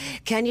 and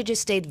Kenya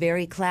just stayed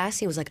very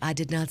classy. It was like, I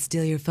did not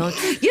steal your phone.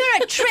 You're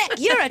a trick.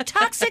 You're a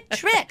toxic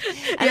trick. And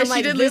yeah, I'm she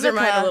like, did lose her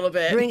mind a Vivica, little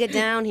bit. Bring it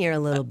down here a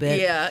little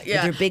bit. Yeah.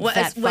 With your big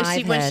fat when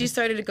five when head. she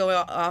started to go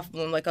off,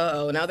 I'm like,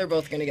 uh-oh, now they're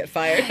both going to get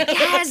fired.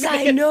 Yes,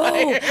 I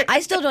know. I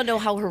still don't know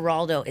how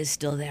Geraldo is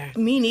still there.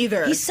 Me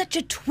neither. He's such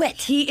a twit.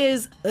 He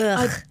is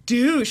a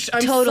douche.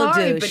 I'm Total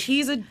sorry, douche. but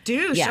he's a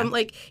douche. Yeah. I'm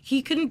like,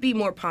 he couldn't be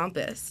more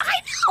pompous. I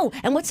know.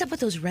 And what's up with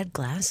those red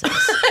glasses?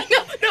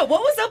 No,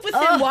 what was up with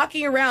him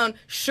walking around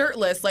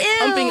shirtless, like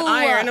pumping Ew.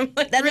 iron? I'm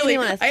like, That made really? me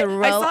wanna I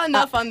throw saw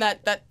enough up. on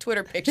that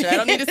Twitter picture. I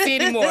don't need to see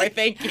anymore.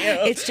 Thank you.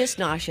 It's just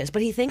nauseous.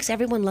 But he thinks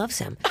everyone loves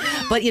him.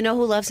 But you know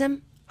who loves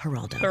him?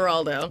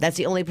 Geraldo. That's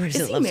the only person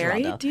Is that he loves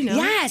married? Geraldo. Do you know?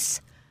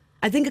 Yes.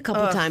 I think a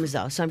couple times,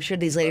 though. So I'm sure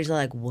these ladies are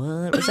like,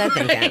 what was I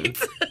thinking?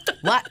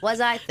 What was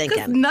I Because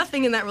thinking?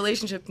 nothing in that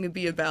relationship can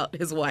be about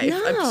his wife,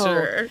 No. I'm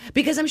sure.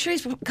 Because I'm sure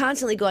he's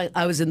constantly going,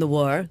 I was in the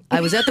war.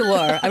 I was at the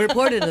war. I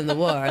reported in the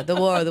war. The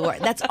war, the war.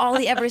 That's all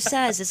he ever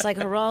says. It's like,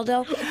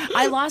 Geraldo,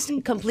 I lost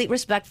complete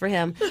respect for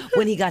him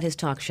when he got his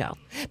talk show.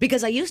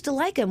 Because I used to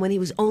like him when he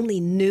was only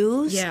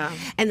news. Yeah.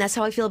 And that's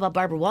how I feel about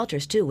Barbara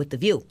Walters, too, with The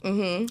View.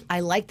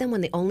 I liked them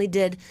when they only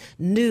did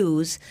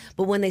news,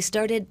 but when they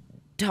started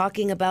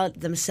talking about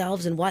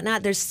themselves and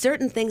whatnot, there's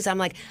certain things I'm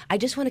like, I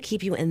just want to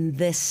keep you in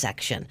this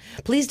section.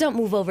 Please don't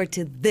move over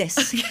to this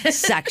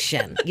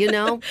section, you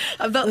know?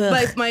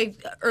 My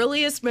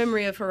earliest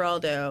memory of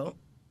Geraldo,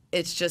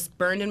 it's just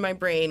burned in my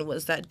brain,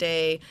 was that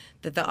day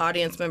that the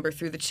audience member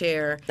threw the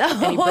chair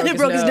and he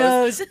broke his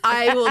nose.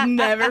 I will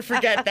never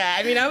forget that.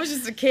 I mean, I was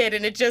just a kid,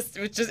 and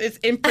it's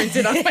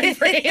imprinted on my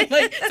brain.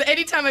 Like, so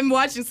anytime I'm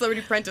watching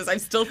Celebrity Apprentice, I'm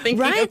still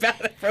thinking about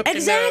that broken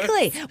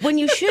Exactly. nose. When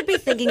you should be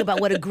thinking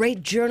about what a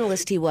great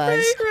journalist he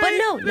was. Right,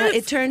 But no,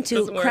 it turned to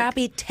doesn't work.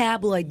 crappy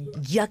tabloid,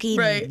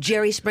 yucky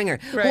Jerry Springer.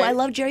 Right. Oh, I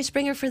love Jerry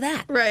Springer for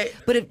that. Right.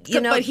 But if, you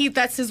know, but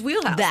that's his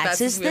wheelhouse. that's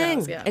his thing.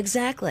 wheelhouse, yeah.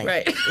 Exactly.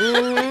 Right.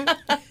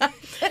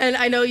 And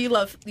I know you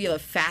love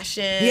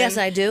fashion. Yes,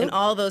 I do. And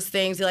all those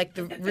things. You like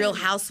the Real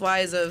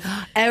Housewives of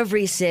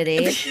Every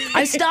city.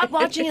 I stopped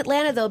watching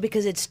Atlanta, though,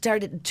 because it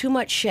started too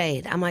much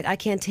shade. I'm like, I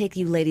can't take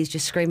you ladies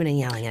just screaming and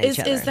yelling at each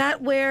other. Is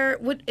that where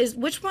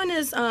which one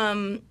is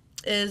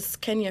is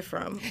Kenya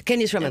from?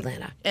 Kenya's from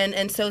Atlanta.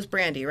 And so is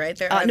Brandy, right?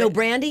 No,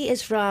 Brandy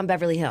is from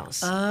Beverly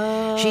Hills.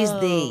 Oh. She's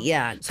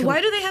the, So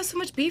why do they have so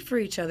much beef for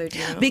each other, do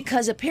you know?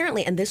 Because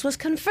apparently, and this was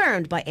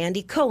confirmed by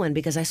Andy Cohen,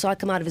 because I saw it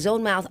come out of his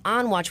own mouth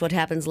on Watch What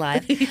Happens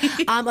Live.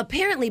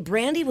 Apparently,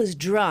 Brandy was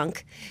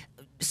drunk.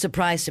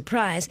 Surprise,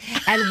 surprise,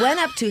 and went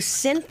up to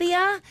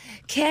Cynthia,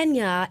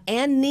 Kenya,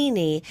 and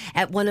Nene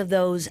at one of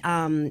those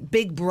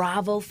big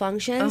Bravo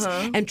functions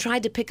and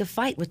tried to pick a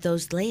fight with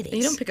those ladies.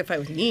 You don't pick a fight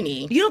with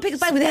Nene. You don't pick a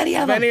fight with any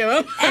of them. Any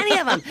of them? Any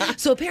of them.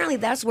 So apparently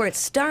that's where it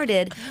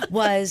started,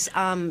 was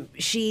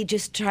she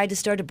just tried to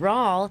start a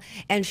brawl,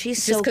 and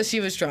she's Just because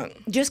she was drunk.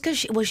 Just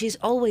because she's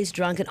always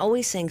drunk and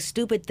always saying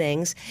stupid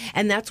things,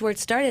 and that's where it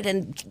started,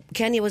 and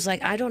Kenya was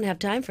like, I don't have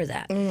time for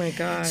that. Oh my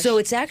gosh. So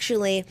it's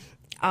actually...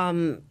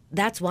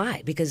 that's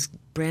why, because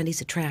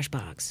Brandy's a trash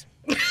box.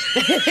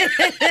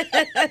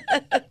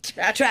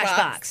 Trash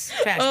box.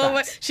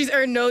 She's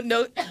earned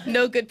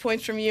no good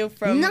points from you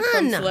from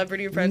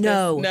Celebrity Apprentice.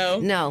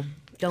 No.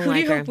 Don't Who like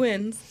do you her. hope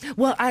wins?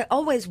 Well, I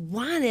always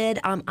wanted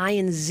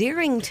Ian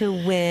Ziering to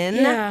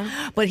win,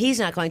 but he's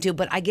not going to.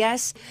 But I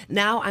guess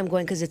now I'm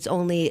going because it's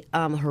only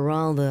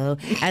Geraldo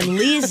and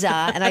Lisa,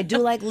 and I do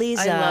like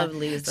Lisa. I love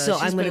Lisa. So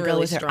I'm going to go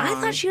with her. Strong. I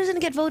thought she was going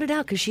to get voted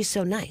out because she's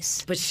so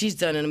nice. But she's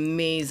done an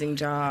amazing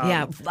job.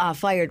 Yeah,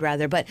 fired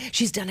rather, but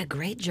she's done a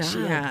great job.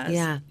 She has.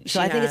 Yeah. So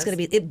I think it's going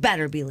to be. It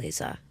better be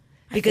Lisa.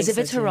 Because if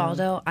it's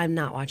Geraldo, I'm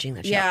not watching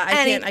the show. Yeah,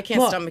 I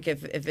can't stomach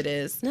if it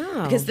is.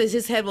 No. Because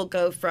his head will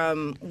go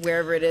from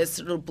wherever it is,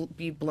 it'll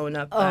be blown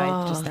up by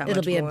just that much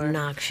it'll be more.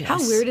 obnoxious. How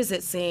weird is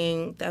it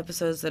seeing the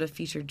episodes that have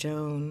featured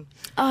Joan?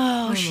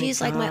 Oh,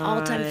 she's like my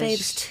all-time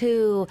faves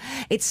too.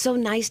 It's so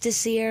nice to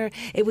see her.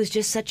 It was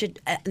just such an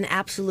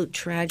absolute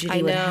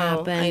tragedy what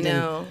happened. I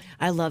know.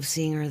 I love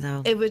seeing her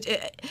though.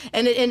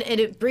 And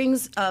it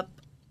brings up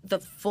the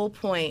full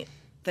point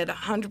that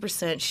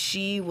 100%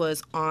 she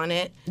was on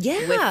it,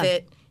 with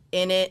it,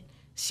 in it.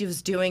 She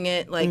was doing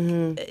it. Like,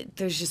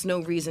 there's just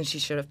no reason she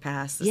should have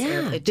passed.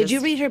 Did you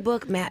read her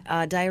book,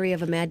 Diary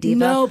of a Mad Diva?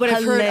 No, but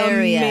Hilarious. I've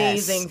heard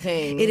amazing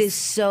things. It is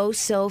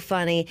so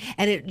funny.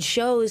 And it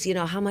shows,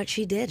 how much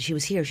she did. She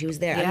was here, she was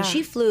there. Yeah. I mean,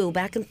 she flew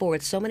back and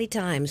forth so many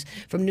times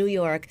from New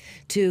York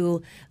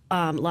to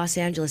Los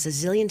Angeles a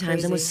zillion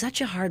times and was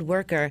such a hard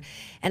worker.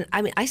 And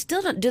I mean, I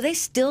still don't. Do they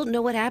still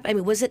know what happened? I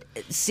mean, was it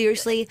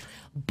seriously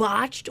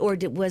botched, or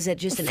was it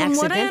just an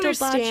accidental what I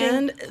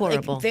understand, botching?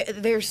 Horrible.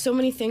 There's so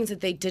many things that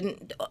they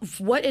didn't.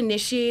 What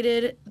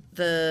initiated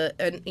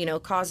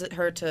caused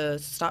her to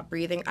stop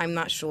breathing? I'm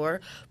not sure,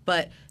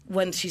 but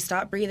when she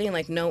stopped breathing,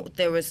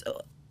 there was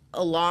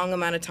a long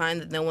amount of time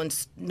that no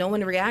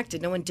one reacted,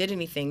 no one did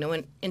anything, no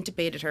one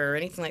intubated her or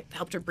anything,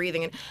 helped her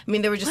breathing. And I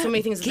mean, there were just so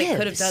many things that they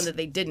could have done that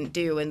they didn't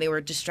do, and they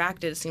were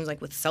distracted, it seems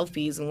like, with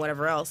selfies and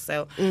whatever else.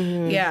 So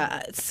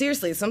yeah,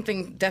 seriously,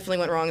 something definitely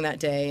went wrong that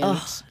day. And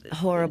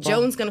horrible.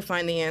 Joan's gonna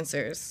find the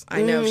answers.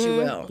 I know she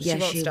will.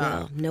 Yes, she won't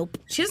stop. will. Nope.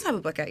 She doesn't have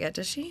a book out yet,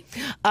 does she?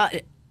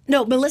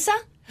 No, Melissa?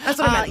 That's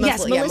what I meant.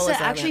 Yes, Melissa.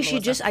 I Actually,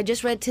 meant I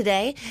just read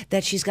today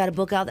that she's got a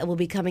book out that will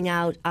be coming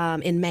out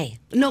in May.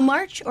 No,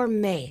 March or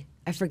May.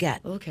 I forget.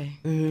 Okay.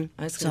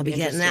 So I'll be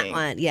getting that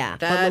one. Yeah.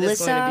 That but is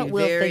Melissa going to be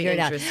will very figure it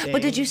out. interesting.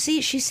 But did you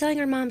see she's selling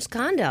her mom's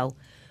condo?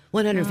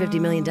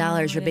 $150 million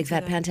for a big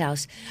fat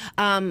penthouse.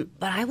 But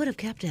I would have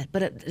kept it.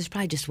 But there's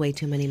probably just way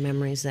too many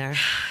memories there.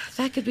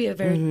 That could be a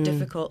very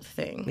difficult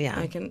thing. Yeah.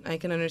 I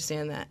can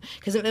understand that.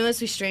 Because it must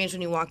be strange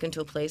when you walk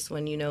into a place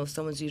when you know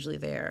someone's usually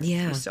there.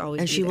 Yeah. Used to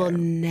always and be she there. will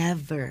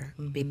never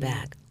be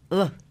back.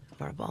 Ugh.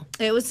 Horrible.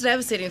 It was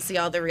devastating to see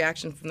all the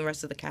reaction from the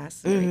rest of the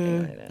cast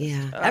and everything.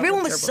 Yeah.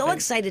 Everyone was so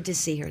excited to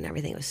see her and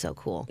everything. It was so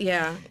cool.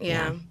 Yeah.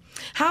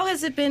 How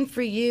has it been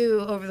for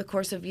you over the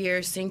course of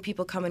years, seeing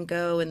people come and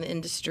go in the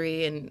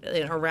industry and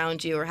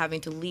around you, or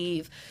having to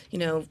leave,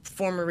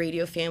 former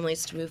radio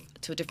families to move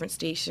to a different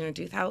station or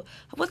do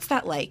what's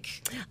that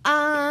like?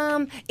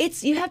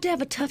 You have to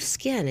have a tough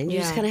skin, and you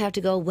just kind of have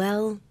to go,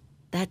 well,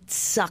 that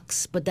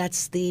sucks, but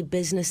that's the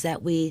business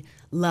that we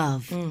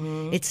love.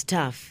 It's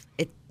tough.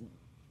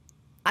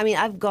 I mean,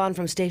 I've gone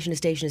from station to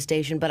station to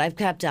station, but I've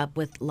kept up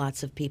with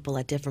lots of people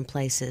at different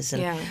places.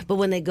 But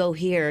when they go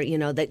here,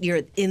 that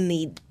you're in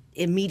the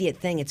immediate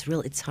thing,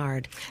 it's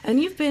hard. And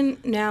you've been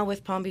now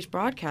with Palm Beach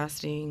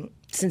Broadcasting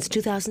since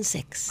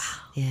 2006. Wow.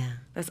 Yeah.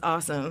 That's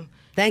awesome.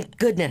 Thank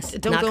goodness.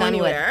 Don't Knock go on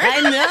anywhere.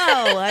 Wood.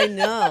 I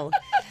know.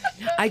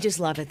 I just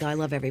love it, though. I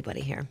love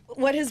everybody here.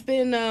 What has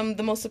been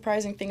the most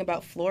surprising thing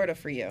about Florida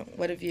for you?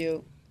 What have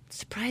you...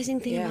 Surprising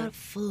thing about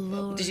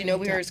Florida. Did you know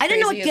we were as I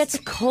didn't know crazy it gets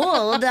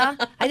cold. I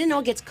didn't know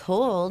it gets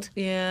cold.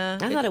 Yeah.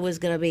 I thought it was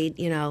going to be,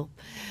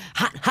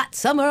 hot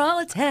summer all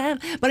the time.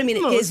 But I mean,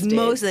 it is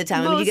most of the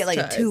time. I mean, you get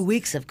like 2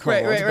 weeks of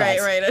cold.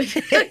 Right.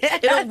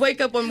 It'll wake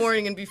up one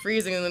morning and be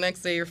freezing, and the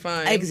next day you're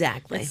fine.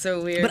 Exactly. It's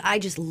so weird. But I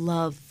just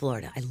love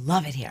Florida. I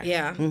love it here.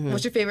 Yeah.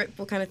 What's your favorite?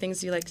 What kind of things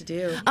do you like to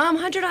do?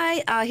 Hunter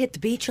and I hit the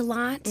beach a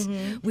lot.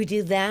 We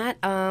do that.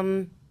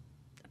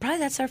 probably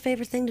that's our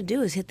favorite thing to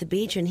do is hit the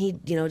beach, and he,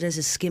 does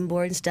his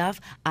skimboard and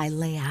stuff. I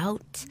lay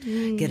out,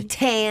 get a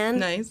tan.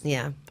 Nice.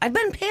 Yeah. I've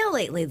been pale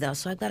lately, though,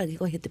 so I've got to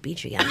go hit the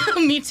beach again.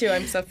 Me too.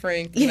 I'm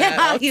suffering from yeah,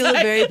 that you look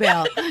very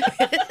pale.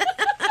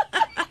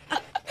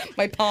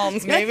 My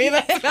palms, maybe.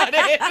 That's about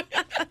it.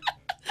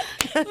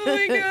 Oh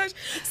my gosh.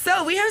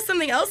 So we have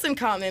something else in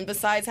common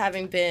besides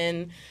having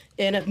been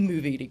in a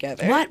movie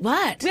together. What?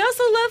 We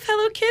also love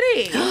Hello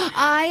Kitty.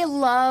 I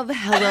love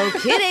Hello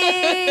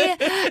Kitty.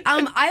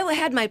 I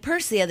had my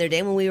purse the other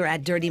day when we were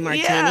at Dirty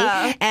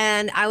Martini,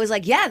 and I was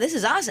like, yeah, this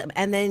is awesome.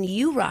 And then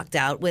you rocked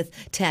out with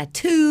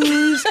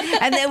tattoos,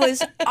 and it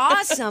was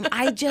awesome.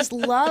 I just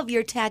love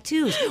your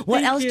tattoos.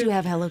 What else do you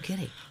have Hello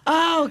Kitty?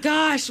 Oh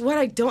gosh, what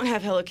I don't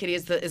have Hello Kitty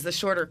is the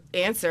shorter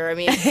answer. I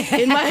mean,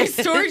 in my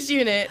storage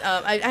unit,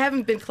 I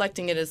haven't been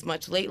collecting it as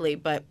much lately,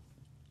 but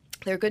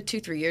there are a good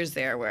 2-3 years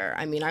there where,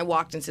 I mean, I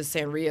walked into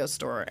Sanrio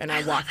store and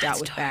I walked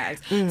out with bags.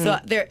 So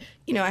there,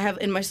 I have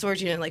in my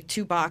storage unit like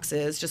 2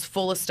 boxes just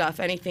full of stuff,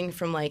 anything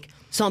from like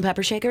salt and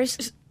pepper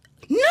shakers.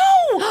 No,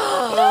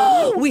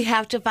 no, we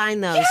have to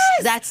find those.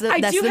 Yes! That's the I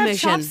do have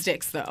mission.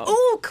 chopsticks though.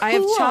 Oh, cool. I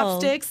have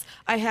chopsticks.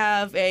 I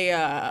have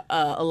a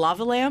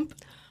lava lamp.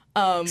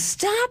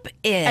 Stop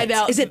it!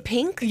 Is it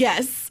pink?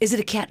 Yes. Is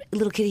it a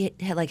little kitty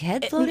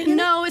head floating?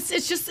 No,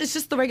 it's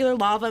just the regular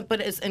lava,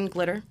 but it's in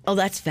glitter. Oh,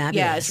 that's fabulous.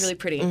 Yeah, it's really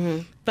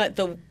pretty. But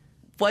the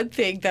one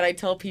thing that I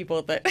tell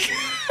people that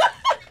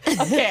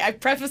okay, I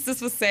preface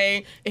this with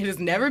saying it has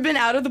never been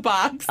out of the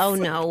box. Oh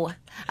no,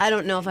 I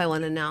don't know if I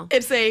want to know.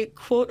 It's a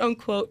quote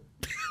unquote.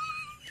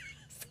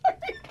 Sorry.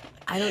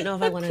 I don't know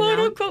if I want to know. Quote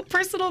unquote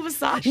personal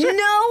massager.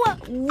 No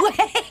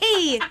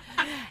way.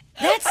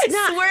 I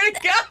swear to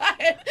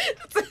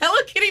God. Hello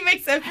Kitty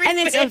makes everything. And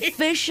it's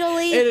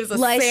officially it is a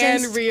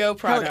licensed Sanrio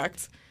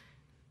product.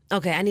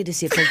 Okay, I need to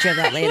see a picture of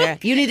that later.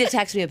 You need to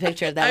text me a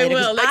picture of that later.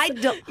 I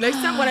will. Next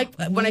time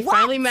when I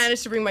finally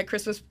manage to bring my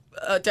Christmas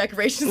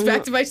decorations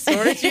back to my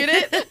storage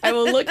unit, I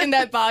will look in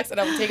that box and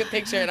I will take a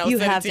picture and I'll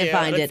send it to you. You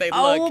have to find it. Say,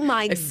 oh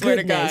my I swear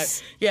goodness.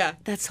 To God. Yeah.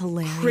 That's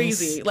hilarious.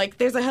 Crazy. Like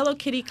there's a Hello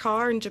Kitty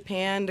car in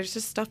Japan. There's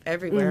just stuff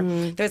everywhere.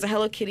 There's a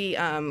Hello Kitty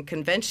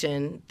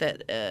convention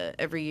that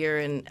every year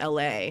in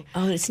LA.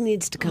 Oh, this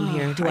needs to come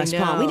here to West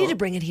Palm. We need to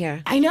bring it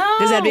here. I know.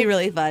 Because that'd be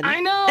really fun.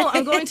 I know.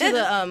 I'm going to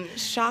the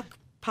Shock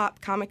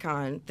Pop Comic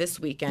Con this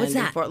weekend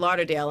in Fort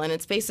Lauderdale, and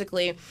it's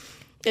basically,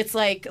 it's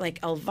like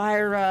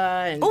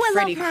Elvira and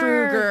Freddy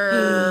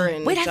Krueger.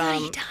 And wait, I thought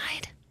he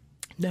died.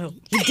 No,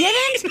 he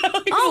didn't. No,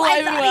 he's oh,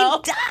 alive I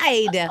and thought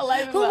he died.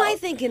 Alive and Who am well. I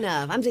thinking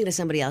of? I'm thinking of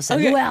somebody else.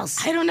 Okay. Who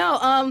else? I don't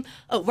know.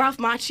 Ralph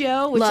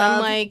Macchio, which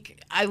I'm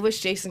like, I wish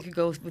Jason could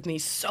go with me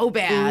so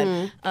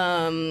bad.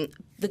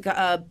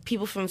 The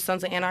people from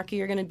Sons of Anarchy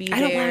are going to be there. I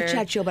don't watch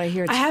that show, but I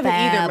hear it's I haven't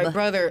fab. either. My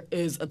brother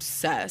is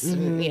obsessed.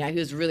 And, he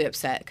was really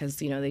upset because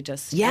they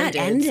just it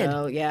ended.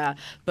 So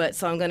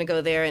so I'm going to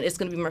go there, and it's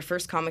going to be my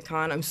first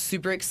Comic-Con. I'm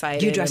super excited.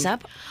 Do you dress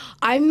up?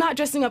 I'm not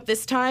dressing up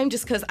this time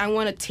just because I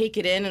want to take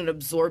it in and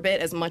absorb it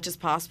as much as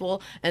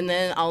possible, and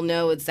then I'll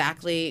know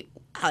exactly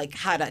like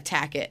how to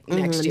attack it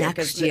next year,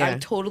 because I'm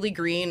totally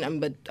green.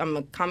 I'm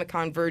a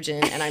Comic-Con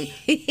virgin, and I'm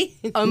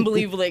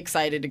unbelievably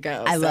excited to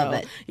go. I love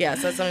it. Yeah,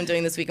 so that's what I'm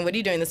doing this weekend. What are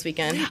you doing this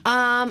weekend?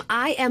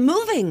 I am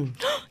moving.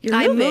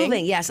 I'm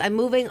moving. Yes, I'm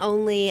moving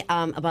only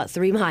about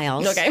 3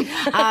 miles. Okay.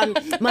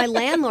 My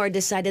landlord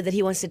decided that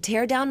he wants to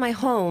tear down my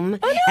home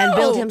and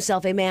build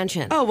himself a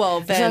mansion. Oh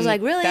well, then so I was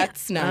like, really?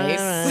 That's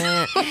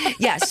nice.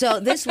 Yeah. So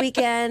this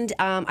weekend,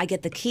 I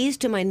get the keys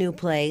to my new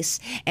place,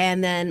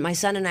 and then my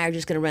son and I are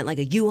just going to rent like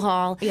a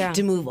U-Haul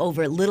to move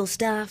over little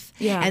stuff.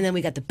 Yeah. And then we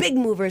got the big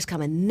movers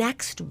coming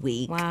next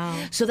week. Wow.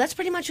 So that's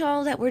pretty much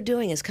all that we're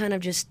doing is kind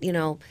of just,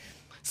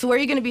 So where are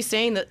you going to be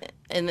staying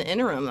in the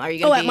interim? Are you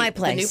going to be at my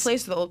place. The new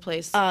place or the old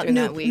place during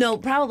that week? No,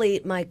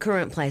 probably my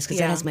current place because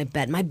it has my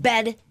bed. My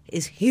bed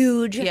is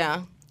huge.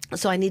 Yeah.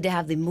 So I need to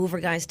have the mover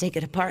guys take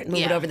it apart and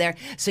move it over there.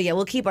 So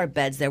we'll keep our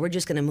beds there. We're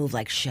just going to move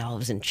like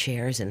shelves and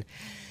chairs and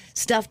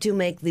stuff to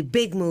make the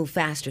big move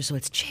faster so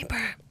it's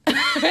cheaper.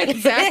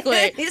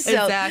 Exactly.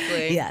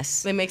 Exactly.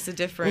 Yes. It makes a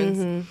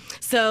difference.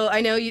 So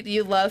I know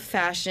you love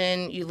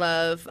fashion. You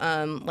love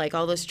like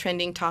all those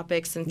trending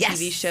topics and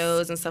TV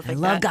shows and stuff like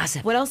that. I love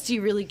gossip. What else do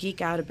you really geek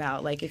out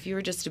about? Like if you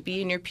were just to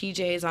be in your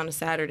PJs on a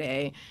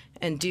Saturday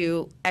and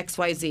do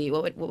XYZ,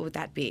 what would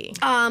that be?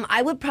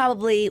 I would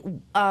probably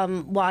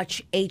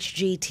watch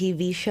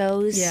HGTV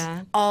shows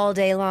all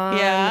day long.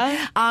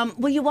 Yeah.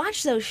 Well, you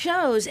watch those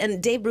shows,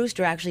 and Dave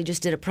Brewster actually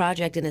just did a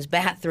project in his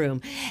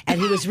bathroom,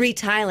 and he was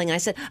retiling, and I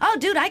said, oh,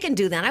 dude, I can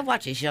do that. I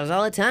watch these shows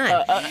all the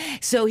time.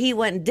 So he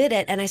went and did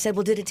it, and I said,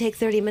 well, did it take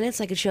 30 minutes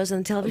like it shows on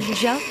the television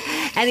show?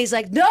 And he's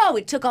like, no,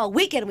 it took all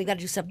weekend, and we got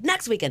to do stuff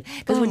next weekend.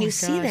 Because when you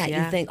see that,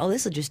 you think, oh,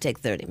 this will just take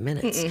 30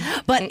 minutes.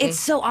 But it's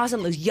so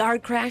awesome. Those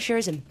yard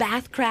crashers and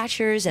bath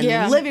crashers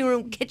and living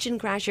room kitchen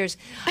crashers.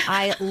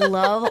 I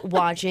love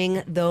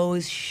watching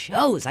those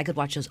shows. I could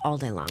watch those all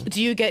day long.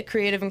 Do you get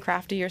creative and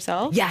crafty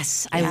yourself?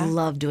 Yes, I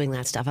love doing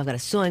that stuff. I've got a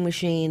sewing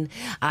machine.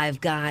 I've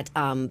got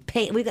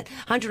paint.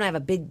 Hunter and I have a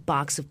big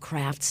box of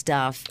craft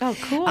stuff. Oh,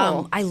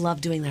 cool. I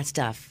love doing that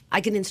stuff. I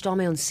can install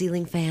my own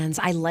ceiling fans.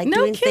 I like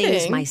doing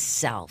things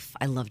myself.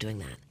 I love doing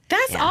that.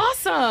 That's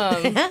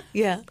awesome.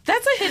 Yeah.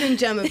 That's a hidden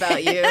gem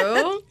about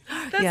you.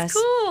 That's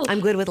cool.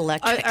 I'm good with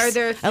electrics. Are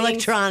there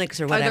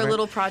electronics or whatever? Are there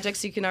little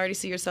projects you can already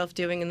see yourself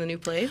doing in the new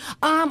place?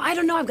 I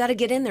don't know. I've got to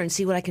get in there and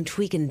see what I can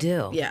tweak and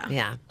do. Yeah.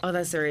 Yeah. Oh,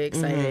 that's very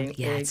exciting.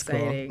 Yeah, very it's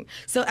exciting. cool.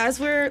 So as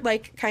we're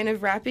like kind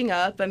of wrapping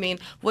up, I mean,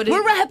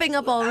 we're wrapping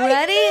up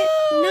already?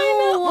 I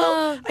know.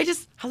 Well,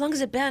 How long has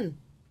it been?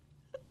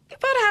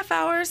 About a half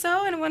hour or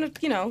so, and I want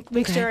to,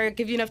 make sure I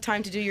give you enough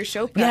time to do your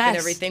show prep and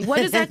everything. What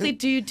exactly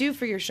do you do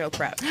for your show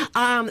prep?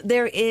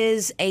 There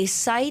is a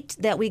site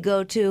that we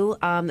go to.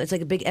 It's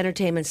like a big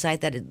entertainment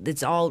site that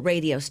it's all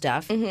radio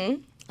stuff.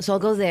 Mm-hmm. So I'll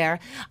go there.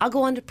 I'll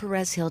go on to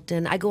Perez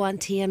Hilton. I go on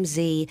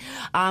TMZ.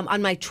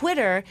 On my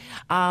Twitter,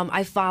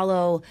 I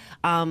follow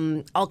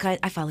all kinds.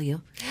 I follow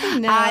you.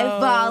 No. I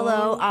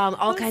follow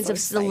all kinds of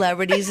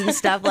celebrities and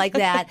stuff like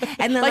that.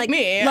 And then like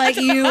me, like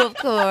you, of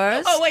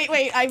course. Oh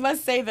wait! I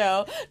must say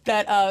though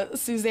that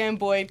Suzanne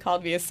Boyd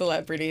called me a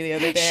celebrity the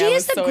other day. She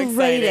is the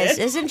greatest,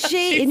 excited. isn't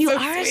she? She's And you so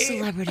are a sweet.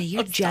 celebrity.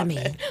 You're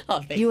Jemmy. Oh,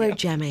 thank you are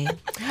Jemmy.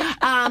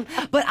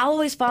 But I'll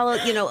always follow.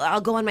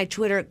 I'll go on my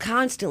Twitter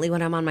constantly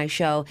when I'm on my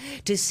show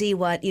to see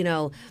what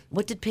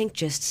did Pink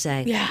just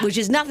say? Yeah. Which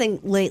is nothing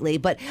lately,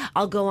 but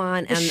I'll go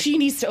on and She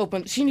needs to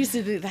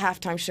do the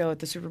halftime show at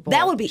the Super Bowl.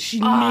 that would be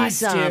awesome. Needs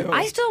to.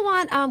 I still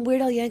want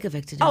Weird Al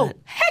Yankovic to do it.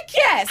 Heck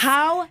yes!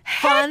 How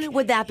fun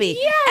would that be?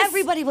 Yes!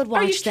 Everybody would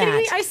watch Are you that. kidding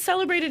me? I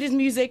celebrated his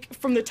music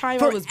from the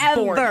time I was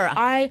born. Forever.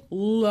 I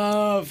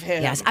love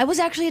him. Yes, I was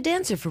actually a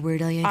dancer for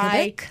Weird Al Yankovic.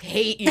 I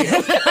hate you.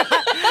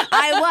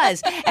 I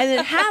was, and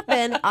it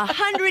happened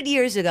 100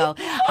 years ago.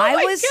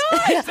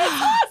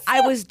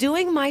 I was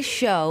doing my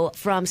show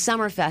from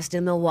Summerfest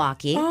in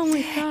Milwaukee. Oh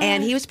my God.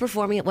 And he was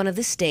performing at one of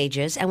the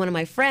stages, and one of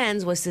my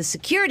friends was the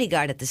security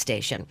guard at the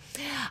station,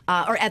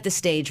 or at the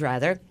stage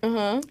rather.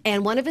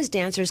 And one of his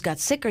dancers got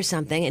sick or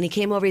something, and he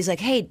came over. He's like,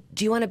 "Hey,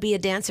 do you want to be a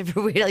dancer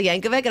for Weird Al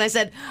Yankovic?" And I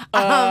said,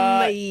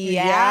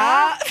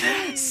 yeah.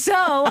 So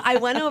I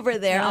went over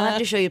there. I'll have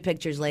to show you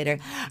pictures later.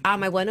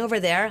 I went over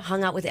there,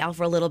 hung out with Al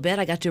for a little bit.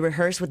 I got to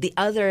rehearse with the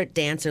other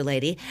dancer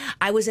lady.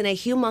 I was in a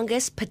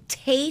humongous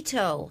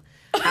potato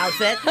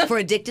outfit for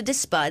Addicted to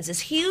Spuds,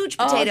 this huge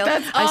potato.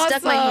 That's I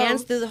stuck my awesome.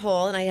 hands through the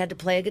hole and I had to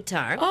play a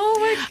guitar. Oh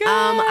my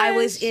gosh. I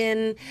was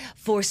in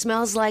for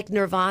Smells Like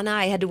Nirvana.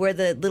 I had to wear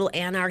the little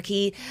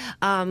Anarchy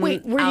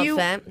Wait, were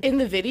outfit. you in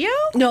the video?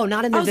 No,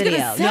 not in the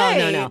video.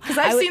 No. Because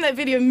I've seen that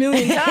video a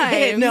million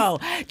times. No,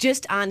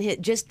 just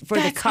for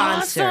the That's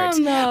concert.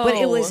 awesome, though. But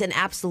it was an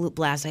absolute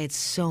blast. I had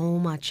so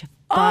much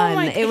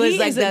fun. It was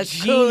like the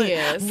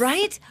genius.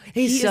 right?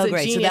 He He's is so a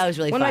great. genius. So that was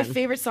really one fun. of my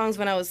favorite songs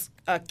when I was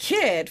a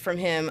kid from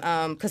him,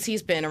 because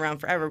he's been around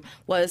forever,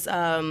 was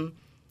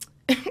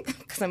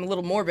because I'm a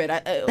little morbid.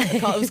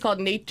 It was called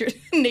Nature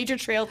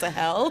Trail to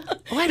Hell.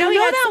 Oh, I don't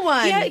know that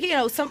one.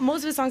 Yeah,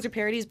 most of his songs are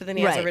parodies, but then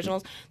he has Right.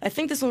 originals. I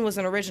think this one was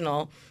an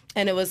original,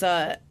 and it was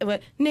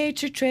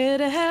Nature Trail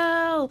to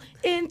Hell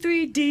in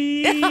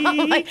 3D.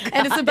 Oh my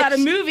and it's about a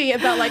movie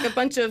about like a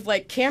bunch of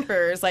like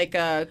campers, like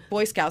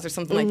Boy Scouts or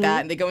something like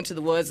that, and they go into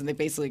the woods and they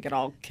basically get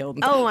all killed.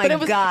 And Oh my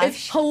gosh.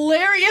 It's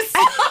hilarious,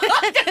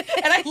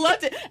 and I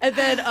loved it. And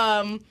then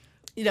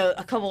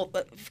a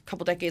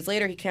couple decades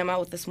later, he came out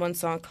with this one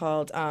song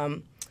called I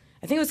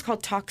think it was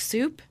called Talk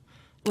Soup.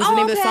 Was the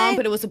name of the song,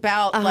 but it was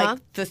about like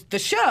the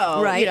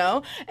show, Right.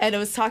 and it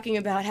was talking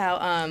about how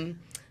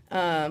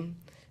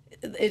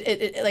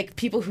like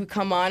people who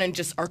come on and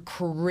just are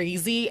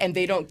crazy and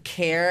they don't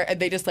care and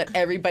they just let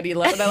everybody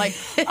love. They're like,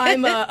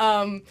 I'm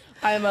an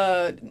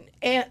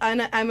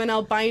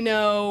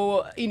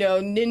albino,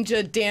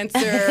 ninja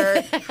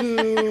dancer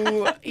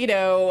who,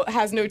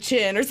 has no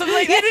chin or something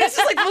like that. It's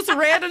just like the most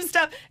random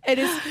stuff. And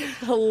it's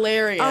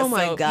hilarious. Oh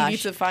my so gosh. You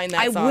need to find that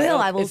I song. will.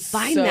 I will It's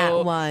find so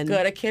that one.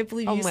 Good. I can't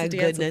believe you used to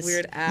dance with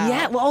Weird Al.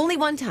 Yeah, well, only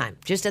one time,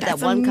 just at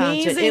That's that one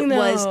concert. It amazing,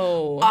 was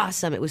though.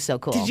 awesome. It was so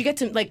cool. Did you get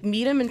to like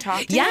meet him and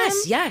talk to him?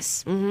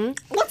 Yes. Mm-hmm.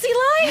 What's he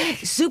like?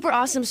 Super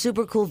awesome,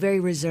 super cool, very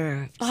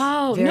reserved.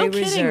 Oh, very no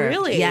kidding, reserved.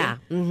 really? Yeah.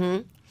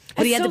 Mm-hmm.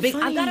 But he had so the big.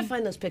 I've funny. got to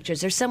find those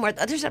pictures. There's somewhere.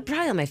 There's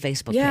probably on my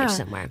Facebook page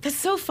somewhere. That's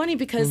so funny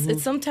because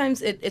it's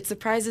sometimes it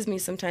surprises me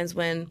sometimes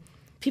when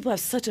people have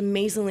such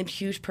amazingly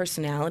huge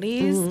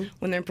personalities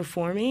when they're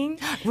performing,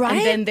 Right.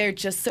 And then they're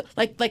just so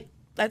like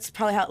that's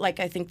probably how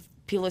I think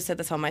people have said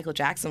that's how Michael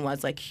Jackson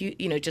was, like,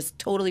 you know, just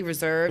totally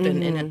reserved,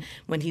 and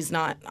when he's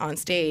not on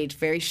stage,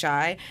 very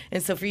shy.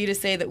 And so for you to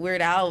say that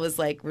Weird Al was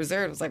like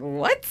reserved, I was like,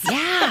 what?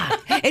 Yeah,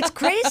 it's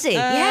crazy.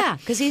 Yeah,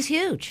 because he's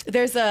huge.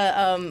 There's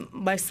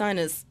my son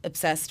is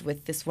obsessed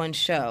with this one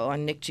show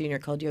on Nick Jr.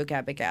 called Yo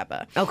Gabba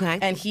Gabba. Okay.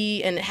 And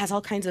it has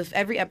all kinds of,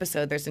 every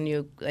episode there's a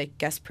new like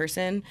guest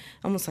person,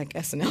 almost like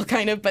SNL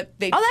kind of, but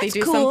they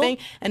do cool. something.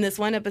 And this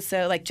one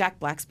episode, like Jack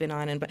Black's been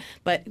on it,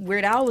 but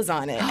Weird Al was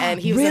on it, and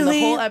he was in the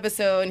whole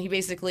episode, and he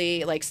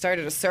basically like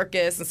started a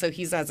circus, and so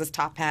he has his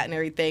top hat and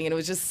everything, and it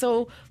was just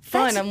so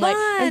fun. I'm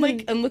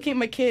looking at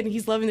my kid, and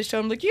he's loving the show.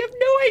 I'm like, you have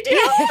no idea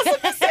how awesome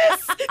this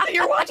is that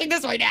you're watching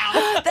this right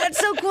now. That's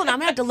so cool. Now I'm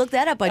gonna have to look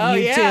that up on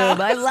YouTube. Yeah.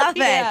 I love it.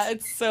 Yeah,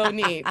 it's so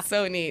neat,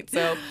 so neat.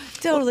 So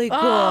totally cool.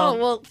 Oh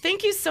well,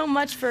 thank you so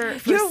much for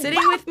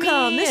sitting with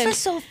me. This was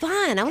so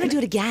fun. I want to do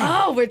it again.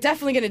 Oh, we're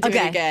definitely gonna do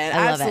it again.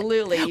 I love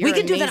Absolutely. It. You're We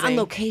can do amazing. that on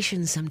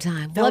location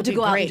sometime. That We'll have would to be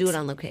go out great. and do it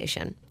on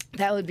location.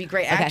 That would be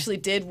great. I actually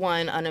did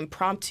an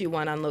impromptu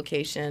one on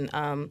location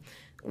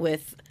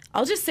with,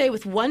 I'll just say,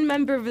 with one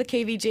member of the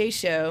KVJ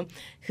show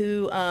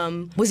who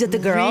was it the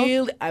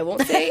girl? I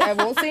won't say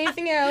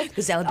anything else,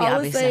 because that would be all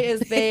obvious. I'll say is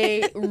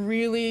they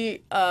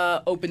really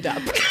opened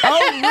up.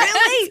 Oh,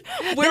 really?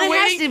 It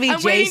has to be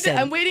Jason.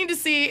 I'm waiting to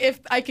see if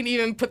I can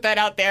even put that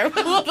out there.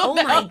 Oh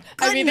my goodness!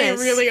 I mean, they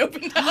really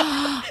opened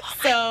up.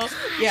 So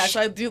yeah,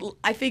 so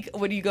I think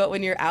when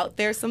you're out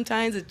there,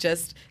 sometimes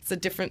it's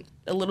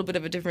a little bit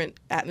of a different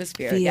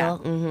atmosphere. Feel. Yeah,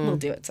 we'll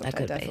do it sometime. That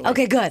could Definitely. be.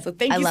 Okay, good. So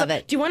thank you. I love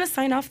it. Do you want to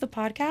sign off the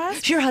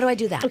podcast? Sure. How do I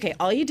do that? Okay,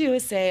 all you do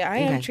is say, I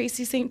am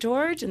Tracy St.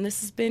 George, and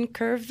this has been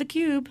Curve the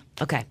Cube.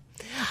 Okay.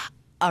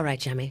 All right,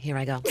 Jemmy, here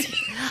I go.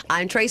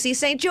 I'm Tracy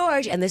St.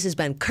 George, and this has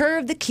been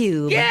Curve the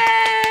Cube. Yay!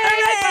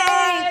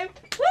 Hooray!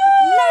 Woo!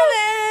 Love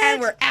it!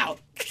 And we're out.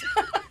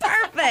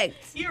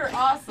 Perfect. You're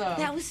awesome.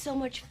 That was so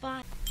much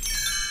fun.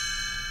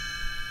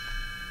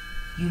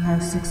 You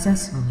have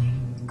successfully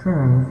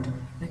curved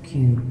the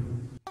cube.